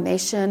 more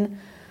automation,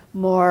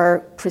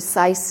 more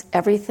precise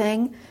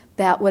everything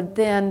that would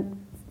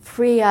then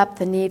free up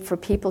the need for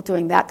people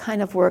doing that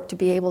kind of work to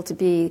be able to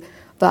be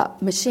the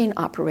machine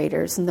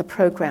operators and the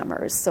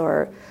programmers,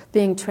 or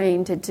being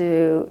trained to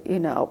do,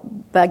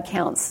 bug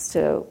counts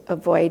to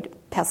avoid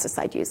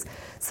pesticide use.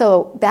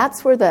 So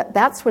that's where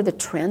the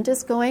trend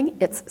is going.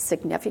 It's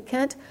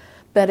significant,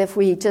 but if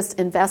we just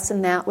invest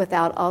in that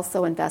without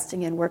also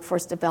investing in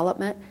workforce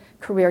development,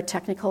 career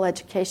technical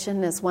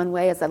education is one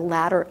way, as a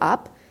ladder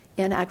up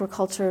in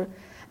agriculture,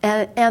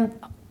 and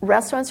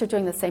restaurants are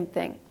doing the same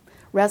thing.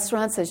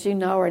 Restaurants, as you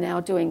know, are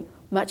now doing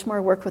much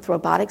more work with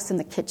robotics in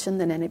the kitchen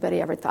than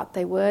anybody ever thought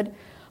they would.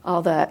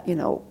 All the,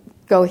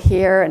 go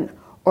here and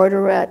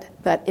order it,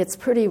 but it's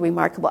pretty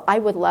remarkable. I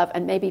would love,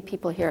 and maybe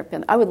people here have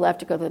been, I would love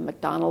to go to the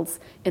McDonald's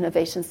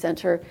Innovation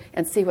Center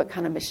and see what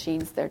kind of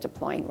machines they're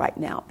deploying right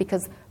now,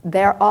 because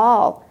they're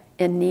all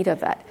in need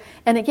of it.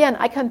 And again,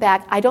 I come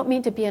back, I don't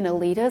mean to be an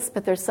elitist,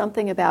 but there's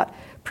something about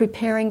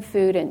preparing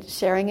food and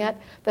sharing it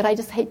that I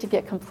just hate to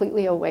get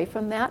completely away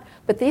from that.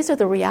 But these are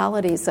the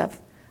realities of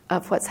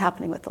what's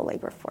happening with the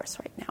labor force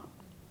right now.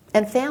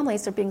 And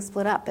families are being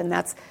split up, and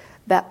that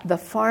the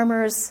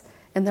farmers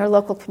in their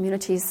local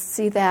communities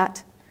see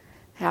that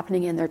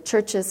happening in their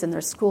churches, in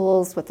their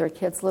schools, with their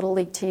kids' Little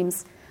League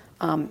teams.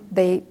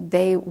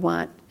 They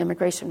want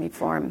immigration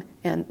reform,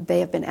 and they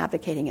have been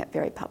advocating it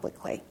very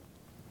publicly.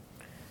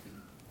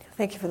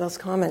 Thank you for those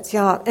comments.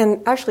 Yeah,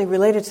 and actually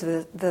related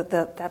to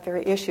that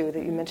very issue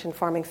that you mentioned,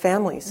 farming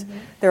families,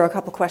 there are a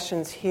couple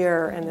questions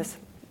here, and this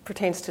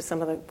pertains to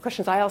some of the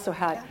questions I also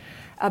had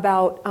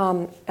about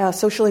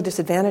socially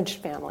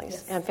disadvantaged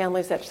families and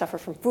families that suffer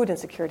from food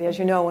insecurity. As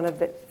you know, one of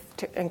the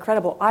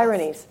incredible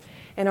ironies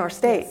in our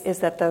state is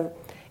that the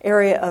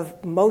area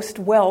of most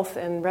wealth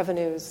and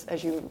revenues,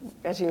 as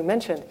you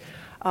mentioned,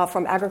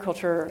 from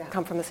agriculture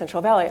come from the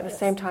Central Valley. At the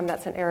same time,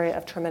 that's an area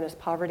of tremendous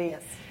poverty.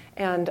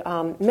 And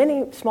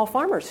many small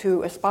farmers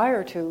who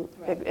aspire to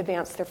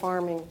advance their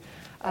farming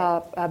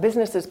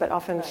businesses, but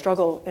often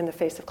struggle in the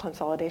face of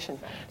consolidation.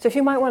 So if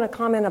you might want to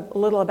comment a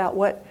little about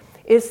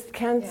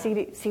can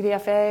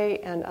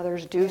CDFA and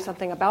others do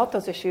something about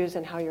those issues,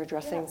 and how you're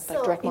addressing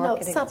direct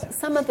marketing?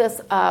 Some of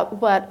this,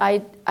 what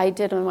I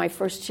did in my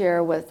first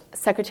year with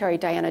Secretary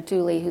Diana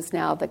Dooley, who's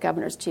now the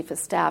Governor's Chief of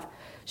Staff.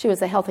 She was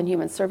the Health and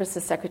Human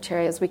Services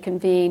Secretary, as we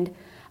convened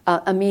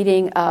a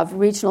meeting of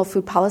regional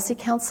food policy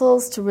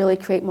councils to really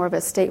create more of a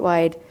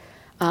statewide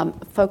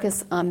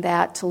focus on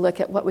that, to look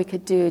at what we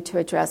could do to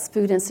address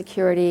food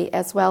insecurity,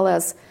 as well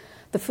as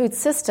the food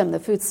system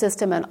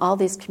in all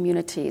these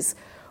communities,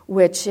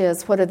 which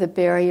is what are the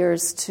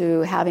barriers to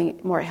having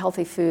more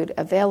healthy food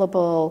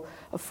available,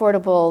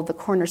 affordable, the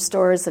corner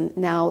stores, and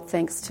now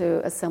thanks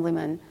to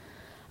Assemblyman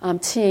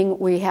Ting,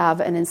 we have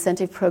an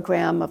incentive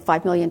program of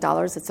 $5 million.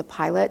 It's a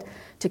pilot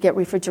to get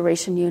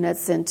refrigeration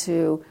units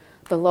into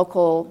the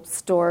local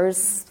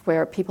stores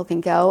where people can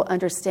go,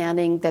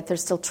 understanding that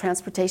there's still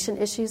transportation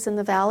issues in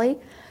the valley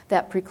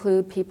that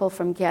preclude people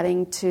from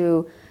getting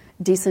to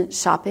decent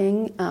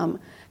shopping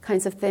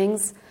kinds of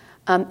things.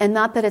 And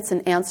not that it's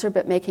an answer,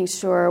 but making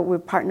sure we're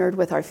partnered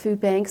with our food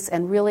banks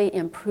and really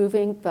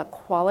improving the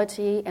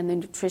quality and the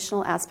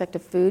nutritional aspect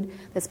of food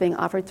that's being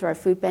offered through our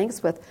food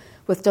banks with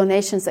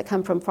donations that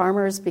come from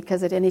farmers,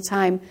 because at any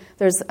time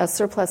there's a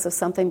surplus of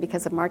something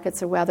because of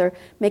markets or weather,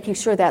 making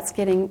sure that's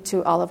getting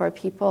to all of our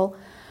people.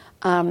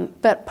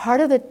 But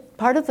part of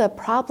the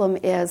problem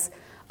is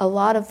a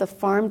lot of the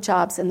farm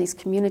jobs in these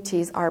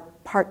communities are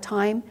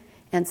part-time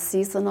and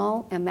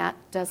seasonal, and that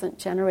doesn't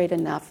generate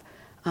enough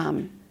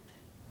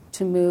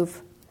to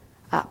move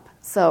up.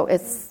 So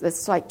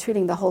it's like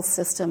treating the whole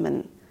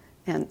system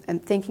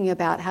and thinking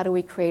about how do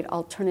we create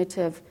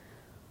alternative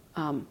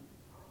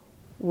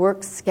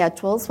work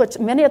schedules, which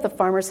many of the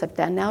farmers have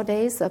done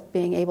nowadays, of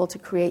being able to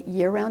create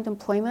year-round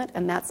employment,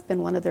 and that's been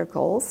one of their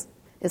goals,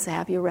 is to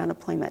have year-round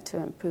employment to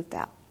improve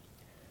that.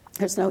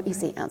 There's no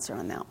easy answer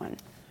on that one.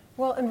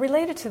 Well, and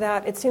related to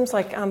that, it seems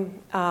like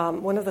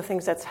one of the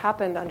things that's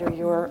happened under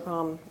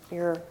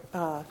your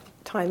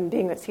time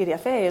being at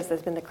CDFA is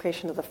there's been the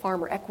creation of the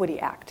Farmer Equity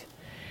Act.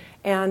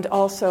 And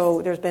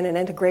also there's been an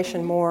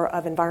integration more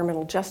of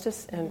environmental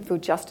justice and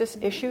food justice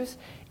issues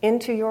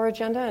into your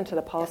agenda and to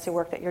the policy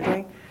work that you're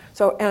doing.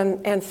 So,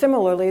 and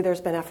similarly,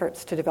 there's been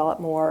efforts to develop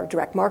more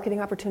direct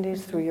marketing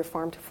opportunities through your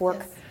Farm to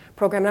Fork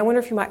program. And I wonder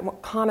if you might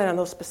comment on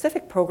those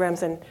specific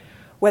programs and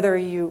whether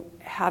you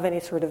have any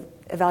sort of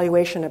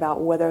evaluation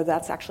about whether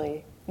that's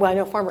actually, well, I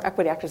know Farmer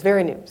Equity Act is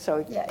very new,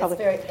 so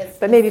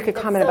but maybe you could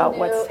comment about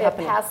what's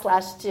happening. It passed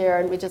last year,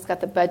 and we just got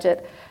the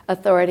budget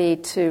authority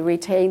to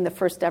retain the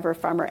first ever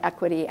Farmer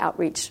Equity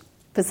outreach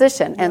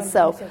position. And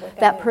so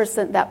that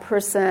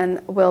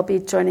person will be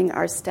joining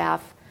our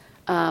staff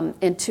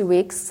in 2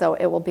 weeks, so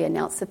it will be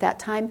announced at that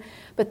time.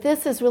 But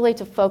this is really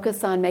to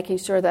focus on making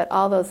sure that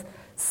all those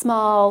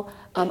small,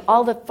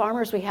 all the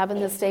farmers we have in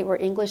this state where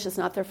English is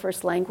not their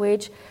first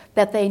language,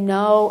 that they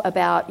know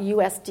about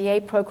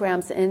USDA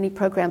programs and any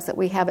programs that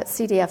we have at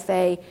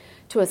CDFA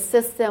to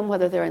assist them,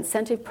 whether they're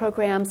incentive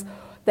programs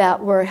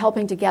that we're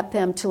helping to get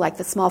them to, like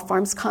the Small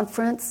Farms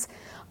Conference,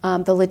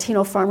 the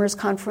Latino Farmers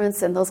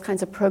Conference, and those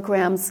kinds of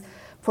programs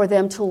for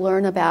them to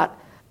learn about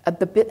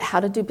how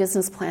to do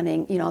business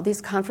planning. You know,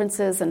 these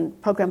conferences and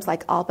programs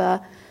like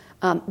ALBA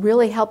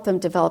really help them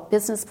develop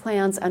business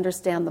plans,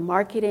 understand the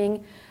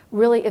marketing,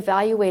 really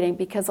evaluating,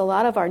 because a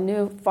lot of our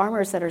new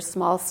farmers that are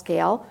small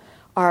scale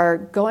are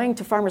going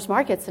to farmers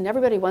markets, and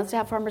everybody wants to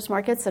have farmers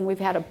markets, and we've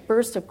had a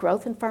burst of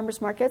growth in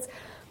farmers markets.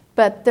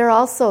 But they're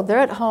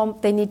at home,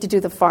 they need to do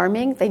the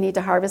farming, they need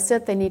to harvest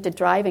it, they need to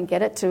drive and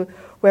get it to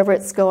wherever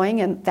it's going,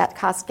 and that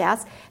costs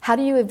gas. How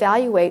do you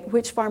evaluate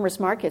which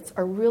farmers markets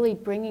are really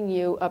bringing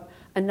you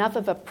enough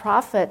of a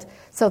profit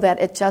so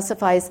that it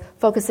justifies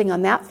focusing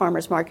on that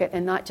farmer's market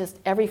and not just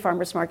every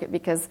farmer's market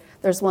because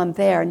there's one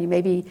there and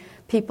maybe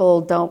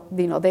people don't,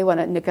 they want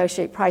to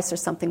negotiate price or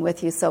something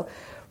with you. So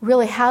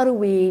really, how do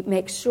we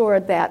make sure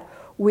that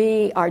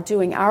we are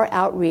doing our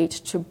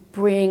outreach to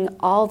bring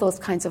all those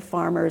kinds of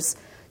farmers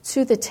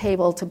to the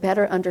table to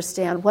better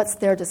understand what's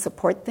there to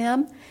support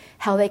them,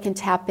 how they can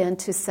tap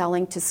into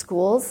selling to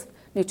schools.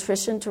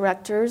 Nutrition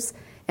directors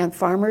and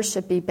farmers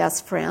should be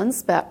best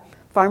friends, but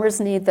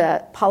farmers need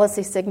the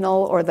policy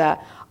signal or the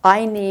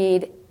I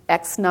need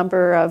X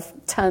number of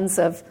tons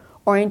of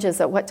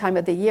oranges at what time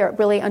of the year,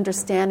 really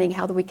understanding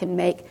how we can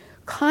make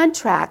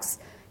contracts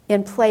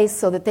in place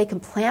so that they can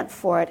plant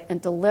for it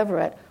and deliver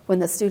it when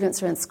the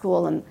students are in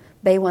school and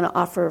they want to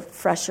offer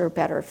fresher,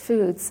 better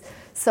foods.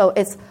 So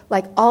it's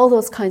like all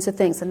those kinds of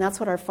things, and that's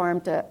what our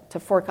Farm to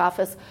Fork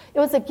office, it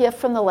was a gift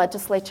from the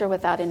legislature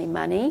without any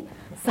money.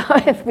 So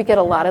we get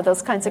a lot of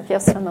those kinds of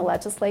gifts from the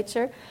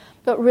legislature.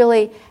 But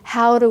really,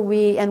 how do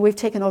we, and we've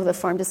taken over the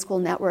Farm to School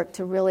Network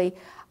to really,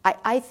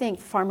 I think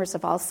farmers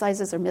of all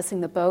sizes are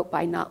missing the boat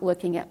by not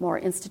looking at more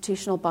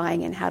institutional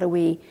buying and how do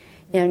we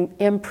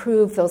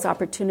improve those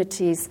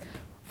opportunities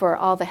for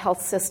all the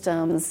health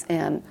systems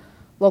and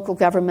local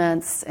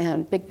governments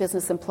and big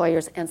business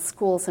employers and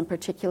schools in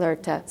particular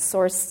to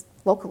source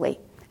locally.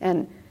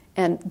 And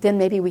then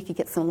maybe we could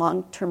get some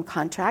long-term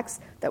contracts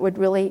that would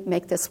really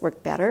make this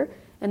work better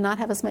and not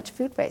have as much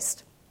food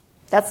waste.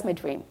 That's my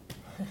dream.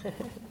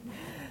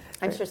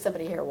 I'm sure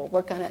somebody here will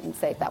work on it and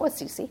say, that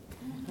was easy.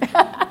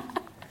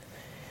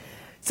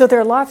 So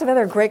there are lots of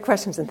other great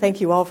questions, and thank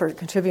you all for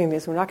contributing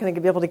these. We're not going to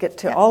be able to get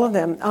to all of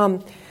them.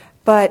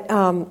 But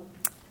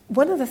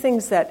one of the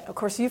things that, of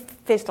course, you've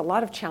faced a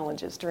lot of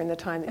challenges during the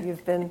time that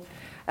you've been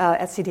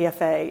at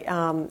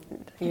CDFA.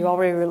 You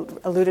already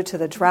alluded to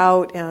the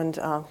drought and,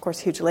 of course,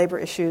 huge labor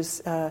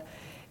issues,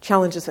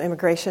 challenges of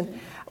immigration.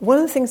 One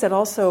of the things that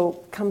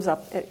also comes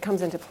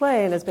into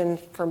play and has been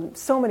for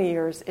so many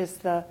years is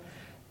the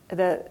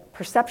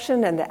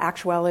perception and the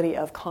actuality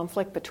of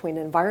conflict between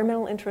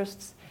environmental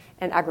interests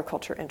and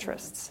agriculture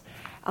interests.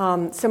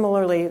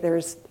 Similarly,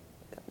 there's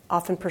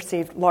often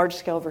perceived large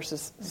scale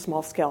versus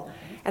small scale.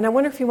 And I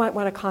wonder if you might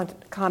want to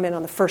comment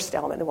on the first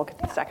element, and we'll get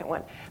to the second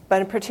one.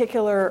 But in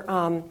particular,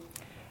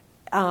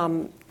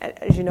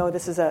 as you know,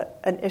 this is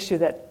an issue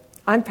that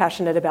I'm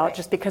passionate about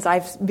just because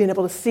I've been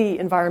able to see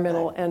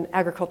environmental and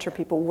agriculture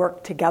people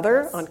work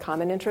together on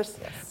common interests.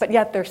 Yes. But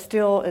yet there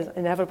still is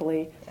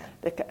inevitably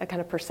a kind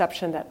of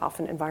perception that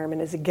often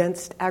environment is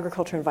against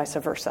agriculture and vice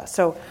versa.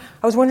 So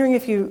I was wondering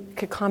if you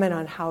could comment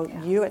on how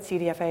you at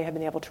CDFA have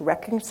been able to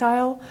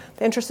reconcile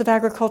the interests of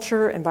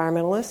agriculture,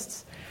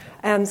 environmentalists,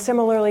 and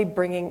similarly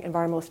bringing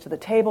environmentalists to the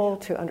table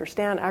to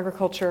understand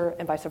agriculture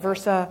and vice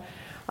versa.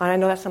 And I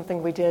know that's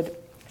something we did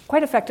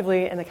quite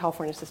effectively in the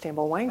California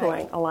Sustainable Wine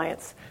Growing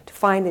Alliance to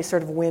find these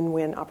sort of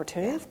win-win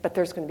opportunities, but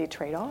there's going to be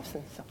trade-offs.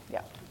 And so,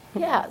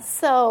 Yeah,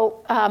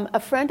 so a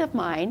friend of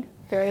mine,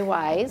 very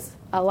wise,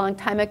 a long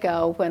time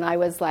ago when I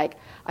was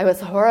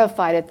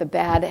horrified at the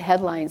bad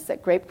headlines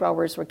that grape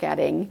growers were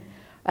getting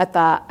at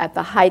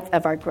the height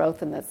of our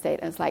growth in the state.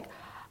 And it's like,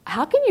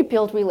 how can you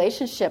build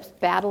relationships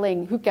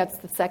battling who gets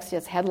the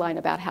sexiest headline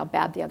about how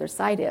bad the other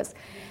side is?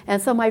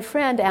 And so my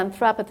friend Ann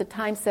Thrupp at the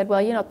time said,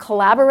 well,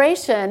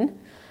 collaboration,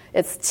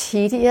 it's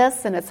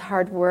tedious and it's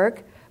hard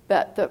work,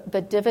 but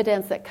the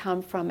dividends that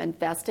come from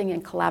investing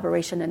in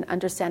collaboration and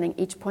understanding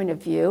each point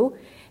of view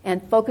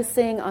and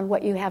focusing on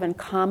what you have in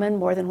common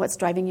more than what's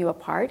driving you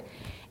apart,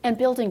 and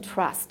building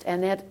trust.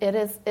 And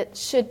it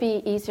should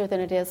be easier than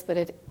it is, but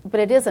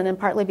it isn't, and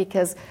partly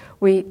because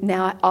we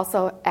now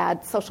also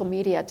add social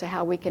media to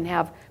how we can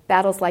have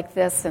battles like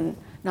this and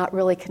not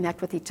really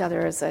connect with each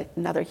other as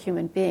another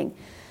human being.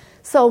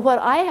 So what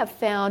I have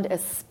found,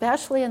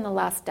 especially in the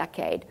last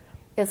decade,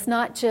 it's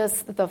not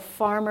just the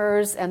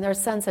farmers and their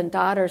sons and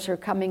daughters who are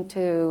coming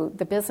to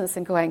the business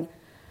and going,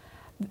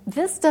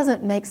 this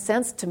doesn't make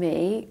sense to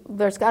me.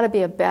 There's got to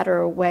be a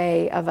better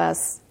way of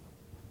us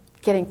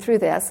getting through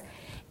this.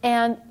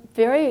 And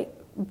very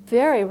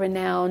very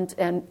renowned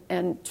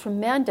and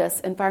tremendous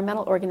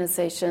environmental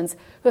organizations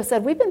who have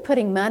said, we've been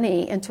putting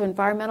money into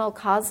environmental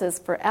causes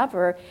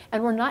forever,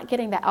 and we're not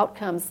getting the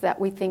outcomes that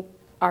we think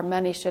our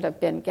money should have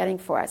been getting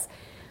for us.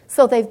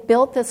 So they've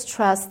built this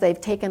trust.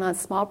 They've taken on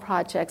small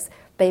projects.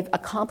 They've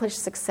accomplished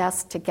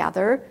success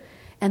together,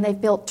 and they've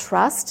built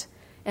trust.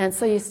 And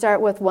so you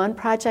start with one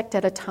project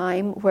at a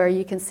time where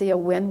you can see a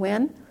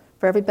win-win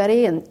for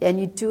everybody, and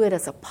you do it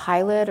as a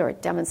pilot or a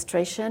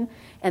demonstration,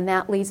 and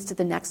that leads to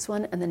the next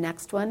one and the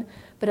next one.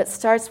 But it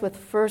starts with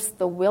first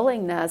the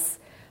willingness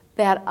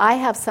that I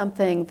have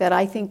something that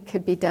I think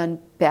could be done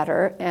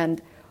better,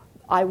 and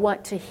I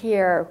want to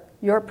hear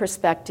your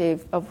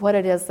perspective of what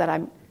it is that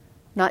I'm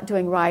not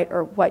doing right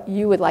or what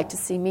you would like to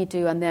see me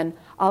do, and then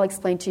I'll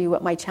explain to you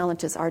what my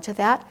challenges are to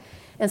that.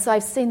 And so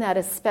I've seen that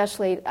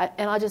especially,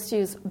 and I'll just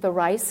use the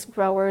rice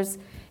growers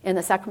in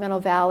the Sacramento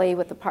Valley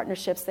with the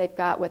partnerships they've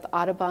got with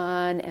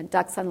Audubon and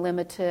Ducks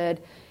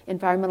Unlimited,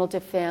 Environmental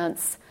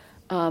Defense,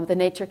 the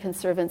Nature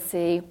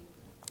Conservancy,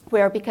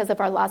 where because of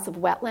our loss of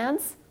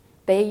wetlands,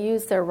 they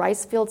use their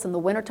rice fields in the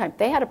wintertime.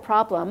 They had a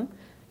problem.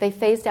 They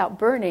phased out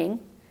burning,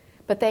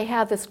 but they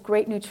have this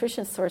great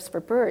nutrition source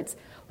for birds.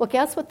 Well,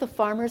 guess what the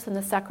farmers in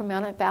the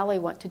Sacramento Valley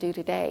want to do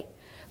today?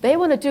 They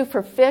want to do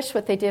for fish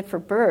what they did for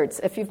birds.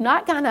 If you've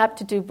not gone up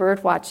to do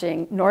bird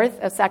watching north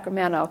of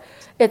Sacramento,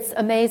 it's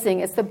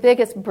amazing. It's the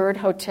biggest bird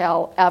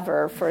hotel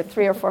ever for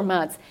 3 or 4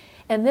 months.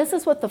 And this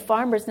is what the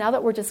farmers, now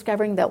that we're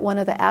discovering that one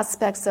of the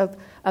aspects of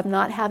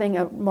not having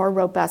a more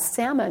robust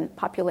salmon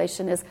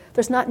population is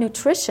there's not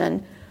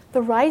nutrition,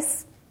 the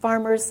rice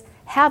farmers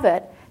have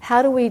it.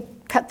 How do we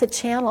cut the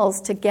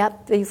channels to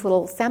get these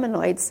little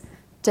salmonoids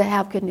to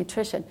have good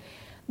nutrition?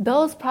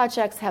 Those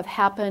projects have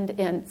happened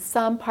in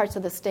some parts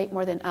of the state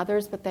more than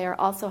others, but they are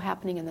also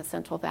happening in the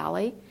Central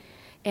Valley.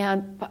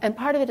 And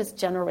part of it is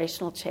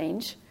generational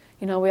change.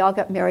 You know, we all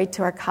got married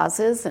to our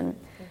causes,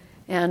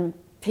 and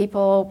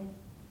people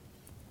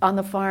on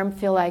the farm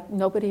feel like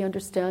nobody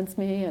understands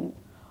me, and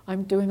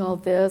I'm doing all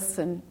this,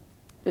 and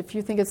if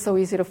you think it's so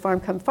easy to farm,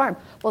 come farm.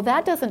 Well,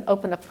 that doesn't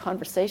open up a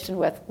conversation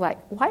with, like,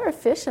 why are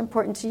fish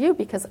important to you?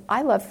 Because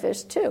I love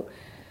fish, too.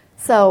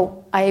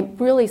 So I'm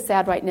really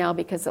sad right now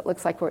because it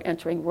looks like we're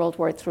entering World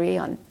War III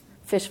on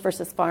fish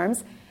versus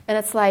farms. And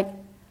it's like,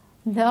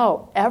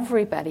 no,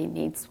 everybody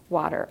needs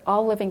water.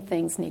 All living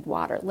things need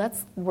water.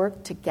 Let's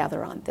work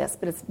together on this.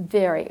 But it's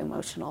very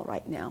emotional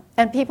right now.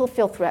 And people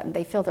feel threatened.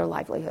 They feel their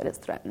livelihood is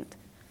threatened.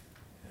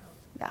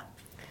 Yeah.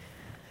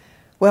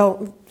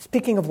 Well,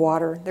 speaking of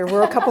water, there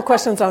were a couple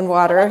questions on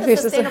water. The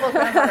Sustainable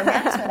Groundwater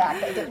Management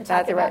Act, they didn't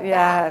talk about that.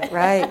 Yeah,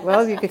 right.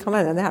 Well, you could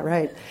comment on that,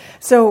 right.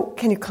 So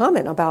can you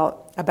comment about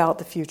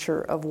the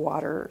future of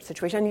water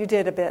situation? You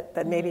did a bit,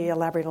 but maybe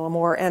elaborate a little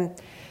more. And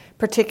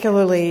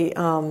particularly,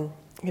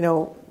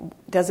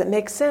 does it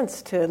make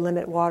sense to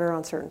limit water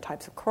on certain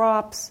types of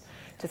crops,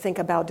 to think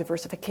about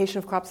diversification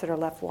of crops that are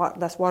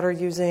less water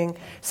using?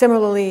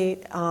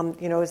 Similarly,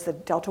 is the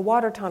Delta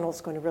Water Tunnels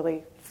going to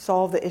really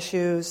solve the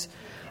issues?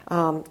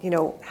 Of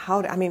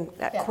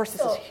course,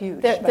 this is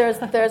huge.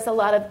 There's a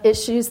lot of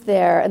issues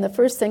there. And the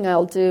first thing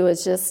I'll do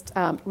is just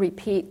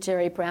repeat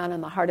Jerry Brown in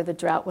The Heart of the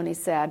Drought when he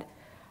said,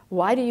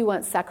 why do you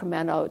want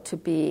Sacramento to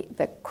be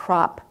the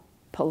crop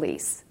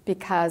police?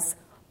 Because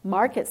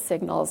market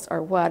signals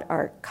are what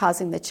are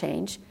causing the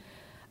change.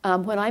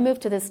 When I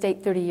moved to the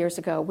state 30 years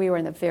ago, we were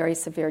in a very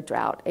severe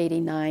drought,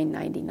 89,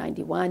 90,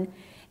 91.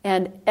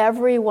 And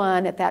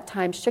everyone at that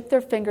time shook their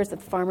fingers at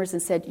the farmers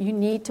and said, you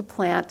need to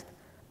plant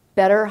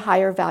better,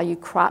 higher value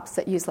crops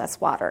that use less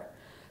water.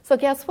 So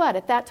guess what?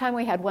 At that time,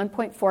 we had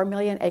 1.4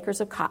 million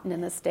acres of cotton in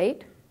the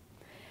state.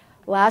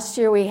 Last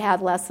year, we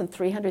had less than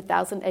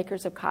 300,000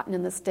 acres of cotton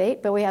in the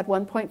state, but we had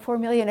 1.4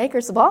 million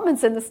acres of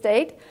almonds in the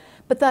state.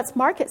 But that's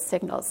market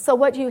signals. So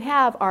what you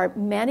have are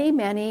many,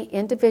 many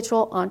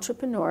individual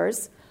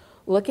entrepreneurs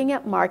looking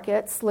at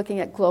markets,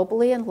 looking at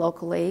globally and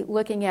locally,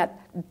 looking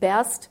at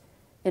best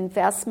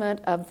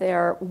investment of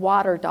their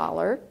water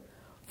dollar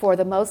for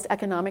the most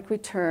economic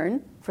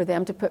return for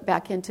them to put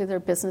back into their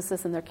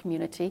businesses and their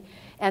community.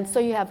 And so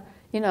you have,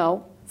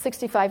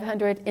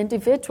 6,500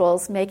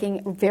 individuals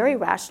making a very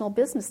rational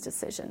business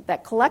decision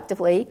that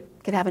collectively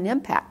could have an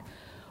impact.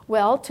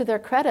 Well, to their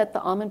credit,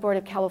 the Almond Board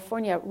of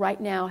California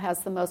right now has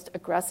the most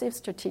aggressive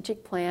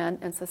strategic plan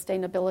and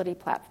sustainability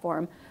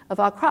platform of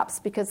all crops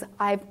because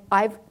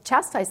I've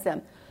chastised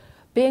them.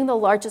 Being the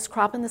largest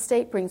crop in the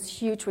state brings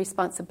huge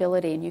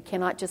responsibility, and you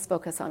cannot just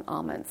focus on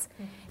almonds.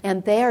 Mm-hmm.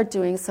 And they are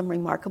doing some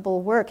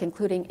remarkable work,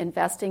 including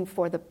investing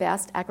for the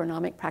best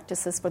agronomic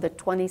practices for the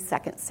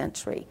 22nd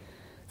century.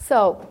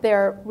 So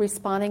they're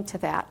responding to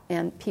that,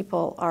 and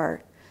people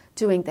are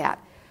doing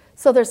that.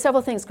 So there's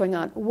several things going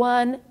on.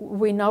 One,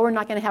 we know we're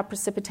not going to have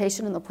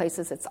precipitation in the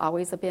places it's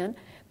always been.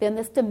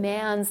 This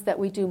demands that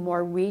we do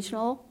more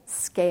regional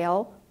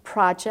scale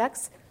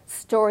projects,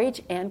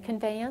 storage and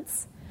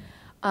conveyance.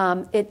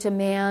 It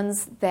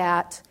demands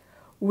that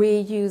we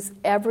use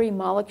every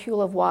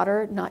molecule of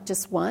water, not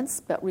just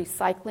once, but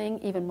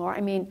recycling even more.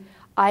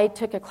 I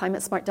took a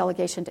Climate Smart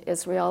delegation to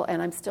Israel,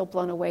 and I'm still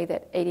blown away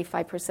that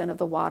 85% of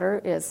the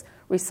water is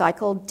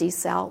recycled,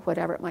 desal,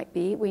 whatever it might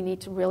be. We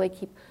need to really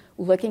keep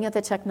looking at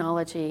the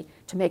technology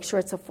to make sure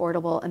it's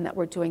affordable and that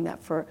we're doing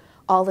that for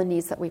all the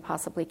needs that we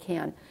possibly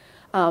can.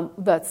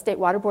 The State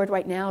Water Board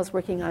right now is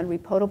working on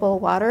repotable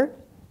water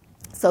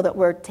so that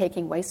we're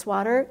taking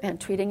wastewater and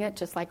treating it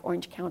just like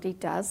Orange County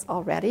does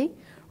already.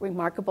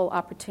 Remarkable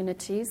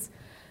opportunities.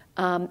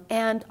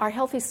 And our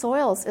healthy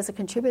soils is a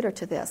contributor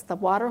to this. The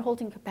water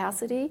holding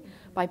capacity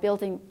by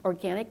building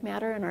organic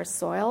matter in our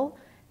soil,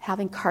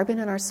 having carbon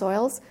in our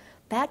soils,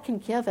 that can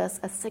give us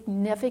a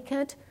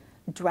significant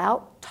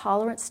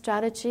drought-tolerant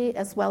strategy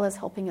as well as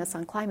helping us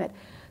on climate.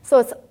 So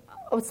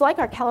it's like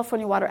our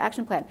California Water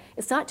Action Plan.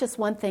 It's not just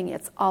one thing,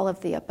 it's all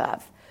of the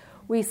above.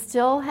 We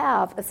still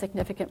have a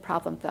significant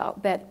problem, though,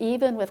 that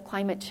even with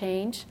climate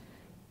change,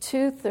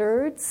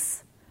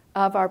 2/3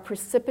 of our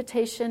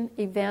precipitation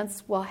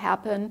events will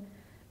happen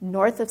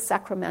north of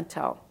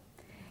Sacramento,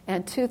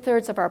 and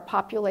 2/3 of our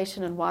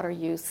population and water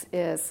use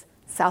is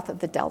south of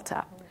the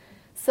Delta.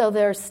 So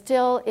there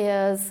still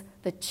is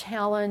the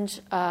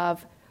challenge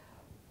of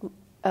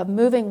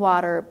moving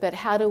water, but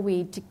how do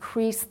we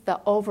decrease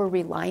the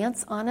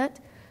over-reliance on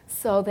it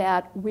so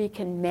that we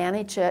can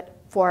manage it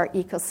for our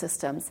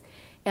ecosystems?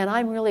 And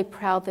I'm really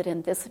proud that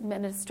in this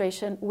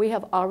administration, we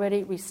have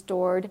already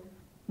restored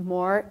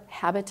more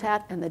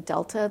habitat in the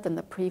Delta than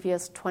the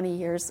previous 20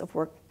 years of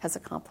work has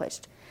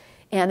accomplished.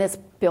 And it's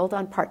built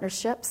on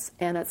partnerships,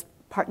 and it's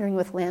partnering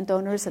with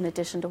landowners in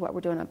addition to what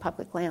we're doing on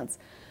public lands.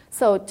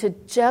 So to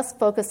just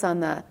focus on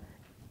the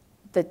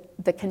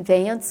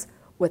conveyance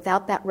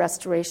without that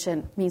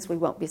restoration means we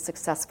won't be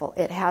successful.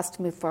 It has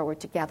to move forward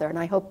together, and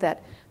I hope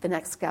that the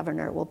next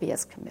governor will be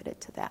as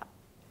committed to that.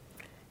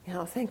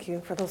 Yeah, thank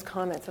you for those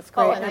comments. That's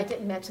great. Oh, and I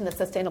didn't mention the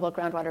Sustainable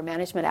Groundwater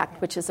Management Act,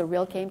 which is a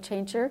real game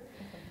changer.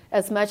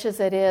 As much as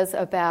it is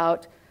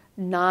about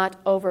not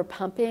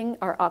over-pumping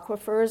our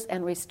aquifers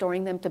and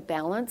restoring them to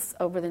balance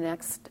over the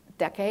next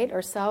decade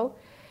or so,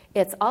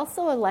 it's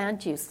also a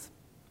land use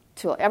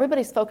tool.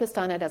 Everybody's focused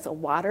on it as a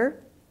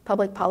water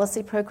public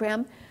policy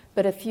program,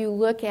 but if you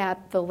look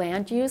at the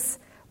land use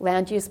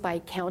by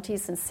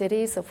counties and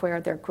cities of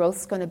where their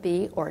growth's going to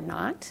be or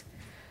not,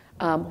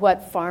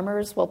 what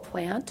farmers will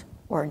plant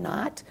or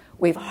not.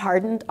 We've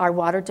hardened our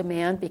water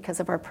demand because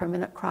of our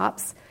permanent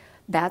crops.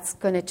 That's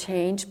going to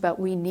change, but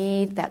we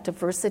need that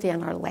diversity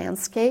in our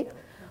landscape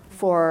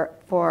for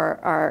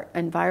our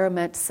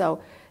environment.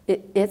 So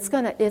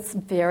it's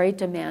very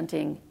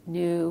demanding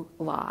new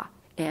law,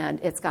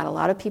 and it's got a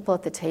lot of people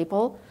at the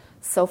table.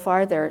 So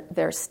far,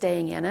 they're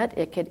staying in it.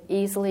 It could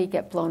easily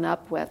get blown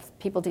up with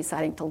people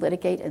deciding to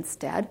litigate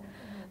instead.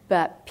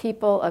 But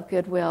people of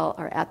goodwill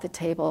are at the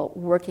table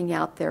working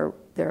out their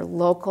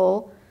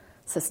local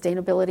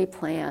sustainability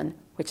plan,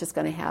 which is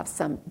going to have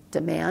some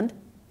demand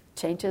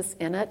changes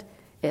in it.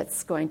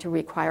 It's going to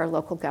require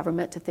local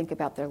government to think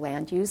about their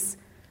land use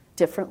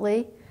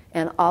differently,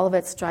 and all of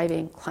it's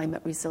driving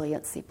climate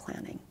resiliency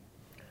planning.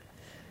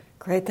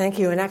 Great, thank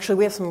you. And actually,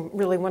 we have some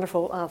really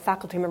wonderful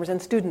faculty members and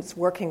students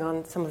working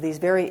on some of these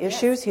very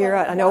issues here.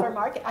 I know. Water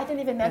market. I didn't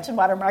even mention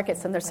water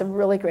markets, and there's some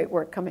really great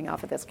work coming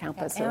off of this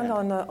campus. And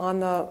on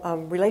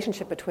the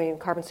relationship between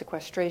carbon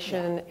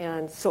sequestration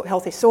and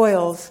healthy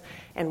soils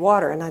and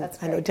water. And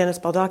I know Dennis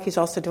Baldacchi is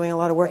also doing a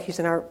lot of work. He's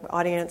in our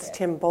audience.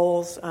 Tim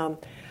Bowles.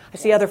 I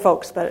see other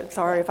folks, but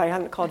sorry if I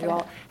haven't called you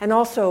all. And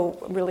also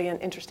really an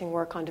interesting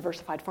work on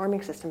diversified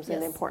farming systems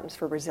and the importance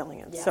for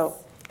resilience. Yes. So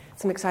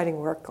some exciting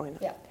work going on.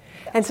 Yeah.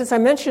 And since I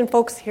mentioned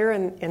folks here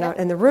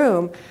in the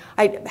room,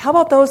 how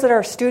about those that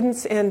are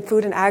students in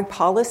food and ag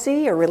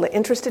policy or really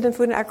interested in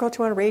food and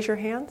agriculture? Want to raise your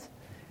hands?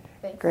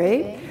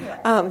 Great.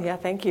 Yeah,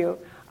 thank you.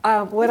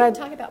 We didn't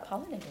talk about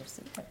pollinators.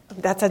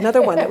 That's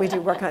another one that we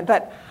do work on.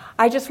 But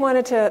I just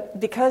wanted to,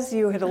 because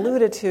you had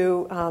alluded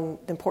to the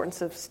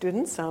importance of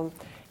students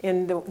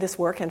in this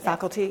work and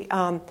faculty,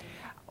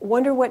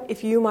 wonder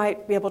if you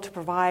might be able to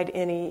provide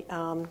any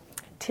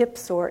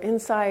tips or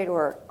insight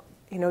or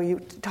you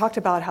talked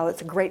about how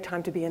it's a great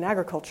time to be in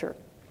agriculture.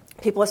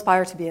 People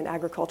aspire to be in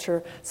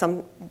agriculture.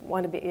 Some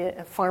want to be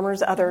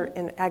farmers, other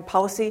in ag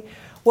policy.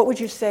 What would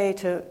you say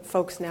to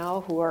folks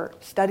now who are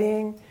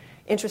studying,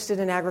 interested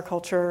in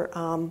agriculture?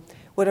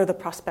 What are the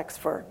prospects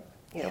for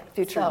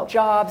future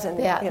jobs and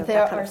that kind of thing?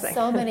 There are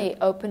so many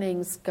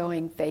openings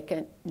going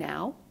vacant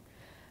now.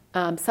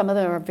 Some of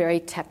them are very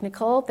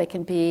technical. They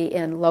can be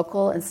in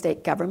local and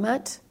state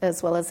government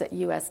as well as at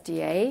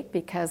USDA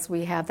because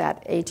we have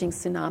that aging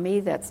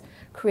tsunami that's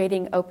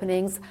creating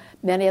openings.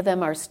 Many of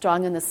them are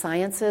strong in the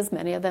sciences.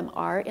 Many of them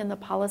are in the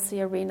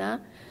policy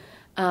arena,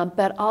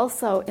 but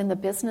also in the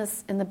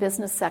business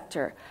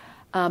sector.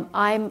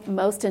 I'm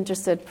most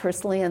interested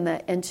personally in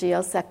the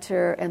NGO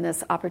sector and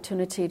this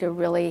opportunity to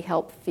really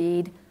help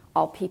feed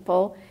all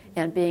people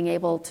and being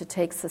able to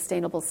take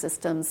sustainable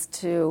systems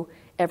to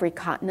every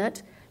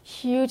continent.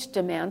 Huge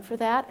demand for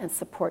that and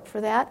support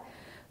for that.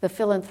 The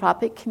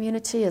philanthropic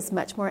community is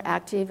much more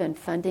active in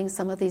funding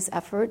some of these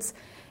efforts,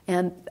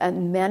 and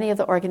many of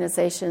the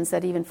organizations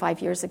that even 5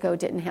 years ago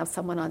didn't have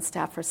someone on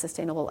staff for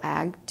sustainable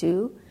ag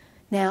do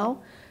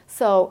now.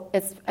 So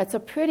it's a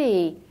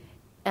pretty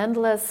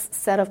endless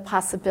set of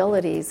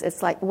possibilities.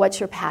 It's like, what's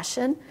your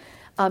passion?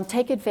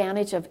 Take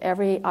advantage of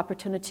every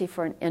opportunity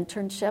for an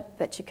internship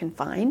that you can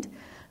find.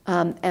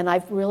 And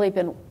I've really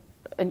been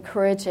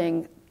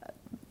encouraging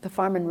the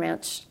farm and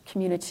ranch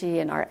community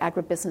and our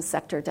agribusiness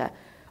sector to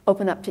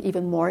open up to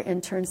even more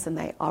interns than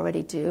they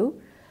already do.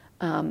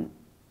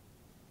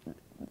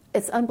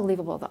 It's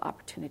unbelievable, the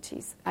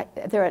opportunities.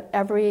 They're at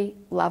every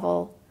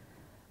level,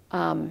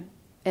 in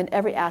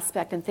every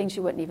aspect, and things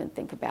you wouldn't even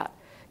think about,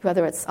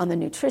 whether it's on the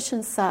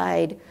nutrition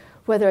side,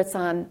 whether it's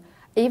on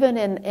even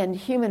in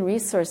human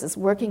resources,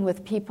 working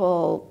with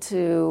people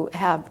to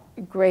have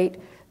great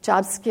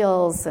job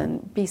skills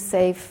and be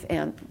safe,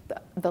 and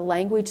the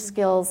language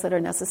skills that are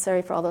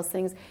necessary for all those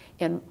things,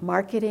 in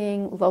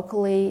marketing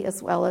locally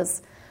as well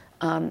as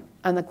on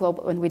the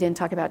global. And we didn't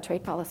talk about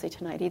trade policy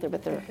tonight either,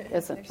 but there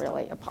isn't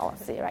really a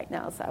policy right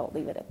now, so I will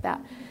leave it at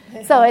that.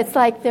 So it's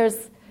like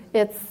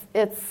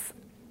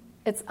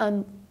it's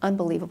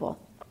unbelievable,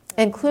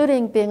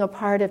 including being a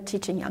part of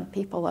teaching young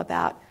people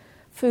about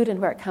food and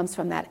where it comes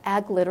from, that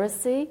ag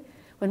literacy.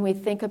 When we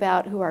think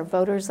about who our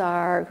voters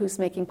are, who's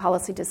making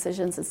policy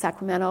decisions in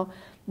Sacramento,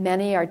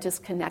 many are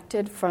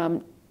disconnected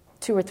from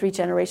 2 or 3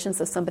 generations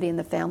of somebody in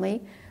the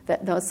family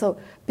that knows. So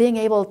being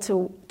able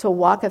to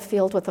walk a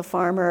field with a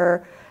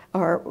farmer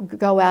or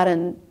go out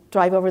and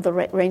drive over the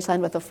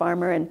rangeland with a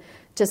farmer and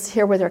just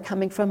hear where they're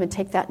coming from and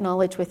take that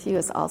knowledge with you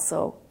is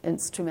also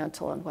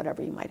instrumental in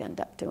whatever you might end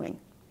up doing.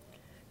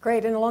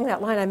 Great, and along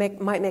that line, I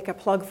might make a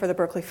plug for the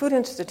Berkeley Food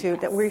Institute.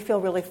 Yes. That we feel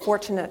really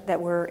fortunate that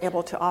we're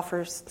able to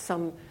offer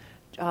some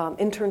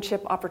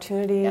internship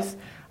opportunities,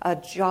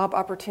 job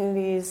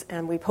opportunities,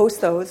 and we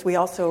post those. We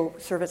also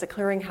serve as a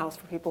clearinghouse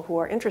for people who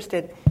are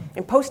interested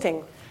in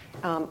posting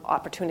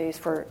opportunities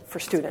for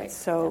students.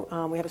 So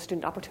we have a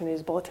student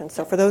opportunities bulletin.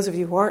 So for those of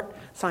you who aren't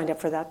signed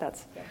up for that,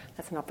 that's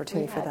an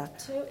opportunity for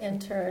that. We had 2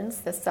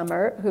 interns this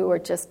summer who were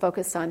just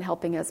focused on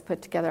helping us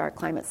put together our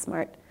Climate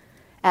Smart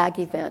Ag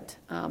event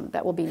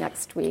that will be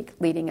next week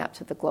leading up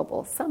to the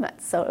Global Summit.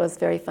 So it was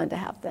very fun to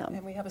have them.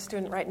 And we have a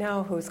student right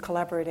now who's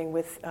collaborating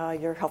with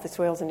your Healthy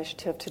Soils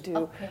Initiative to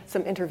do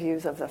some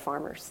interviews of the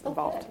farmers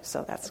involved.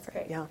 So that's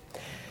great. Yeah.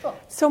 Cool.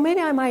 So maybe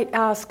I might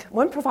ask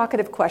one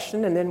provocative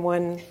question and then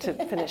one to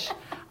finish.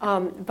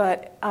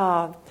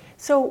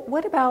 So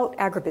what about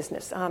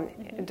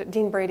agribusiness?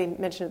 Dean Brady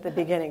mentioned at the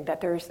beginning that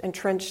there's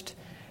entrenched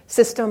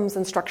systems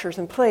and structures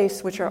in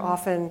place which are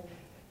often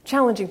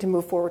challenging to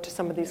move forward to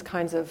some of these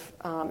kinds of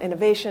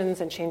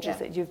innovations and changes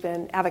that you've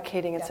been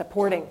advocating and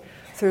supporting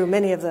through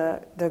many of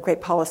the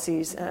great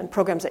policies and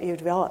programs that you've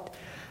developed.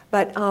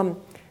 But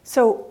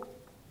so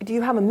do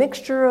you have a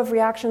mixture of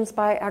reactions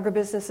by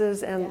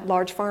agribusinesses and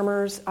large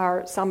farmers?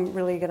 Are some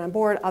really get on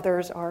board,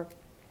 others are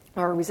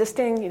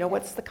resisting?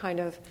 What's the kind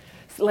of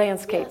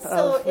landscape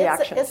of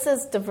reactions? It's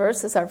as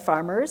diverse as our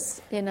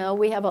farmers.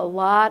 We have a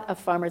lot of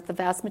farmers. The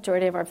vast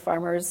majority of our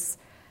farmers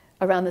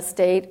around the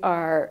state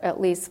are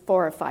at least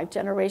 4 or 5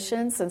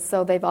 generations, and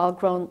so they've all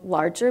grown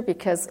larger,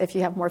 because if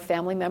you have more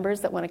family members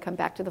that want to come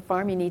back to the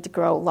farm, you need to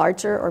grow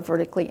larger or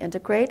vertically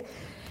integrate.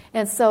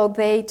 And so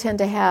they tend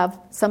to have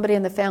somebody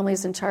in the family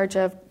who's in charge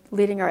of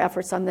leading our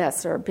efforts on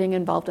this or being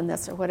involved in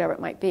this or whatever it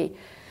might be.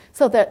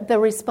 So the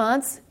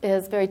response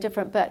is very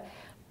different, but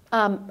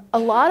a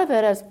lot of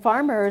it as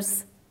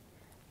farmers,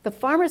 the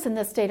farmers in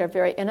this state are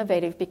very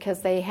innovative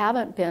because they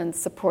haven't been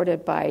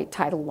supported by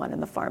Title I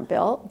in the Farm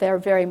Bill. They're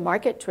very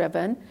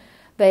market-driven.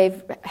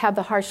 They've had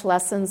the harsh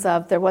lessons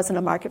of there wasn't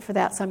a market for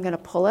that, so I'm going to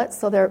pull it.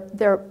 So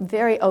they're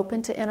very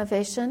open to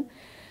innovation.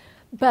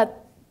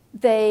 But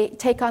they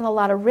take on a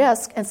lot of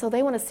risk, and so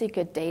they want to see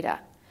good data.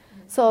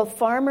 So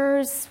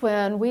farmers,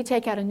 when we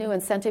take out a new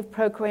incentive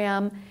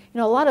program,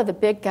 a lot of the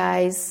big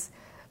guys,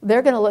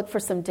 they're going to look for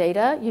some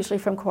data, usually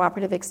from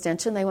Cooperative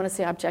Extension. They want to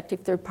see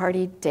objective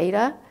third-party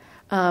data.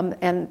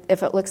 And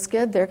if it looks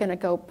good, they're going to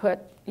go put,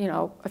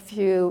 a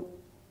few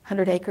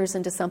 100 acres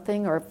into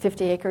something or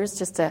 50 acres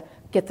just to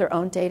get their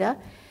own data.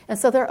 And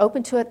so they're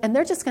open to it, and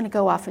they're just going to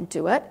go off and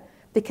do it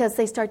because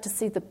they start to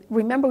see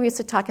remember we used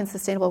to talk in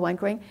sustainable wine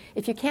growing?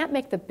 If you can't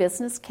make the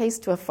business case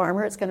to a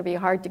farmer, it's going to be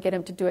hard to get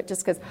him to do it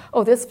just because,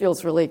 this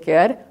feels really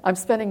good. I'm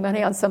spending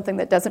money on something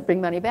that doesn't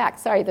bring money back.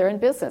 Sorry, they're in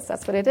business.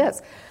 That's what it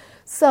is.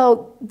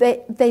 So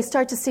they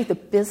start to see the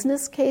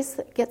business case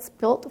that gets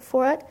built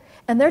for it,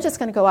 and they're just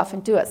going to go off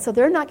and do it. So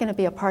they're not going to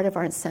be a part of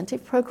our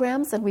incentive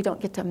programs, and we don't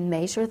get to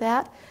measure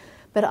that.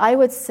 But I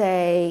would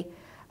say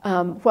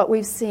what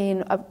we've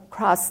seen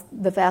across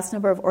the vast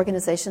number of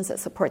organizations that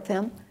support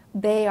them,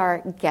 they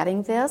are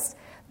getting this.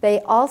 They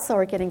also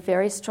are getting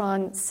very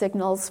strong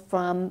signals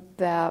from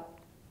the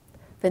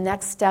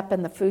next step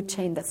in the food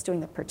chain that's doing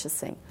the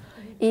purchasing.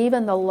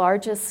 Even the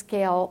largest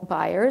scale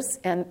buyers,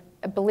 and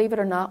believe it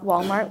or not,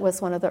 Walmart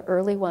was one of the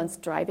early ones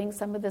driving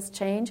some of this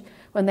change.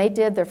 When they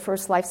did their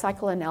first life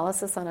cycle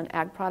analysis on an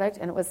ag product,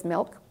 and it was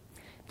milk,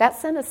 that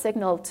sent a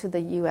signal to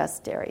the U.S.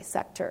 dairy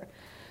sector.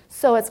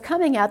 So it's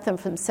coming at them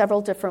from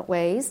several different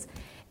ways.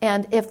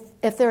 And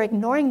if they're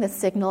ignoring the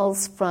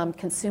signals from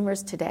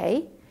consumers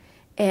today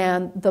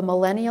And the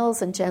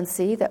millennials and Gen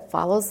Z that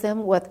follows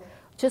them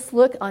just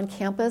look on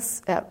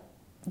campus at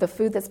the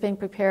food that's being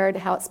prepared,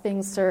 how it's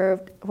being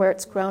served, where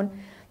it's grown.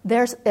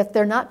 If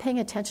they're not paying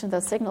attention to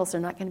those signals, they're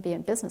not going to be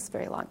in business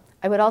very long.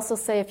 I would also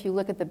say if you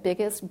look at the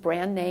biggest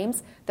brand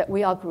names that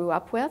we all grew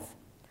up with,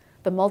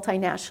 the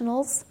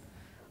multinationals,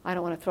 I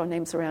don't want to throw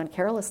names around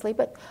carelessly,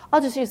 but I'll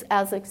just use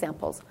as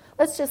examples.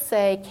 Let's just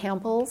say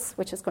Campbell's,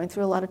 which is going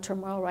through a lot of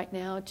turmoil right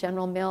now,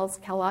 General Mills,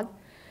 Kellogg.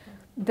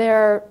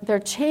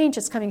 Their change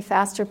is coming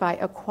faster by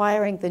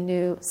acquiring the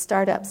new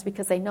startups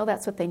because they know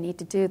that's what they need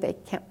to do. They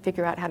can't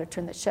figure out how to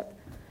turn the ship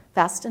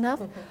fast enough.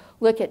 Mm-hmm.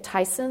 Look at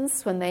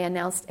Tyson's when they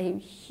announced a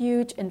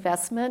huge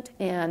investment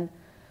in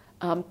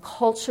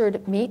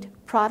cultured meat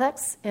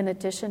products in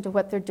addition to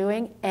what they're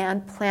doing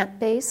and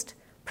plant-based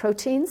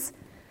proteins.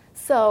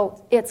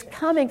 So it's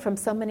coming from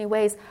so many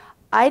ways.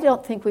 I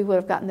don't think we would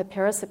have gotten the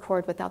Paris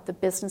Accord without the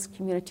business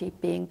community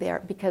being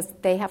there because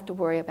they have to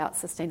worry about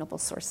sustainable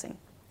sourcing.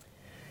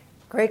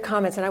 Great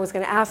comments, and I was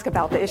going to ask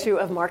about the issue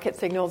of market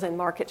signals and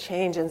market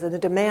changes and the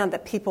demand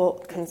that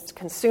people,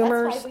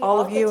 consumers, all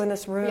of you in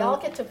this room. We all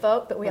get to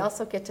vote, but we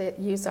also get to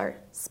use our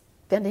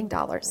spending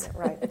dollars.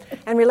 Right.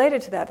 And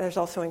related to that, there's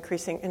also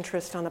increasing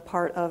interest on the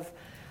part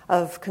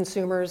of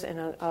consumers and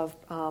of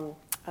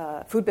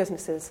food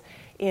businesses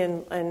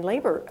in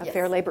labor, yes.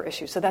 fair labor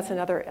issues. So that's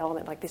another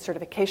element, like these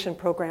certification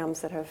programs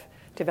that have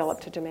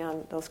developed to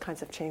demand those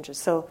kinds of changes.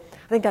 So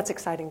I think that's an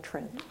exciting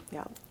trend.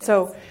 Yeah.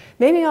 So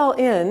maybe I'll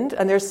end,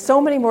 and there's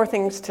so many more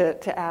things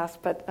to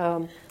ask, but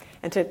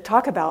and to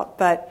talk about.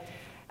 But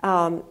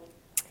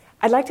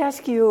I'd like to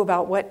ask you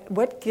about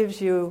what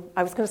gives you.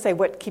 I was going to say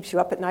what keeps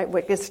you up at night,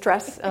 what is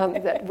stress,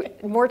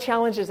 more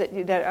challenges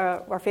that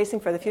are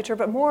facing for the future,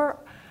 but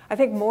I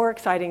think more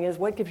exciting is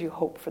what gives you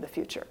hope for the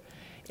future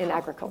in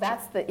agriculture.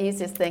 That's the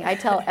easiest thing. I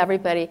tell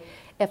everybody,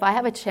 if I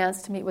have a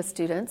chance to meet with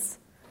students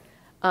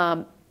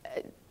of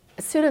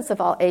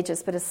all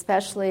ages, but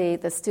especially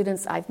the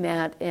students I've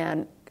met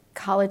in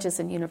colleges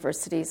and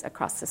universities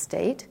across the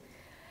state,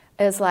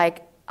 is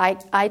like,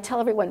 I tell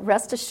everyone,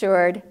 rest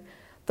assured,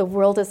 the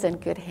world is in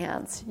good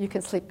hands. You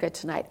can sleep good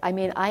tonight. I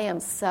mean, I am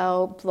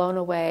so blown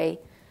away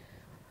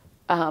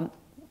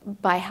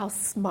by how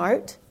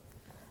smart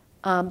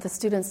the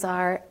students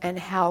are and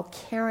how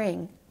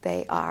caring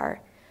they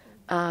are.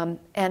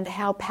 And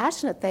how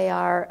passionate they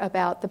are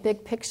about the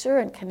big picture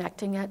and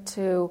connecting it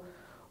to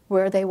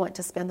where they want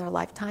to spend their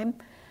lifetime.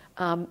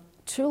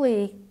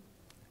 Truly,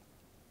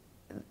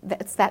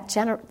 it's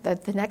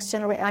the next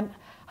generation.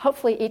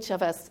 Hopefully each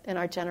of us in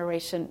our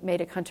generation made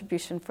a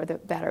contribution for the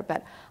better,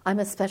 but I'm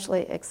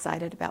especially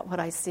excited about what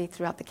I see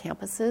throughout the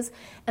campuses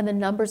and the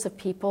numbers of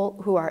people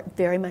who are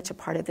very much a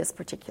part of this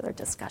particular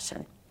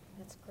discussion.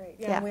 That's great.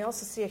 Yeah, and we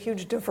also see a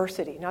huge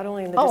diversity, not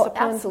only in the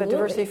disciplines, absolutely. but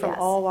diversity from yes.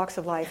 all walks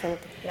of life, and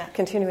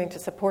continuing to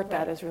support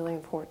that is really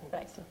important.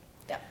 Right.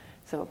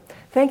 So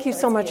thank you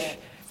so much,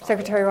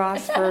 Secretary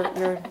Ross, for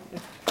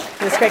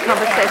this great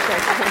conversation.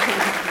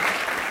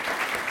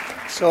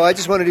 So I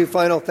just want to do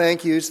final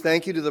thank yous.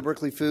 Thank you to the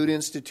Berkeley Food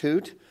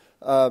Institute.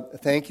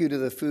 Thank you to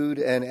the Food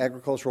and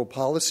Agricultural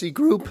Policy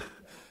Group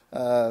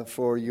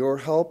for your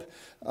help.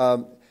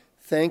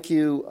 Thank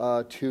you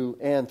to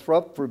Ann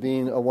Thrupp for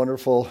being a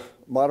wonderful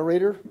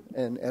moderator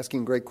and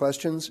asking great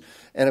questions.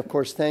 And, of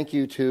course, thank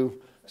you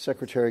to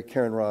Secretary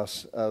Karen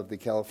Ross of the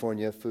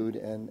California Food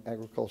and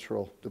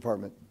Agricultural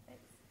Department.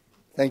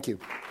 Thank you.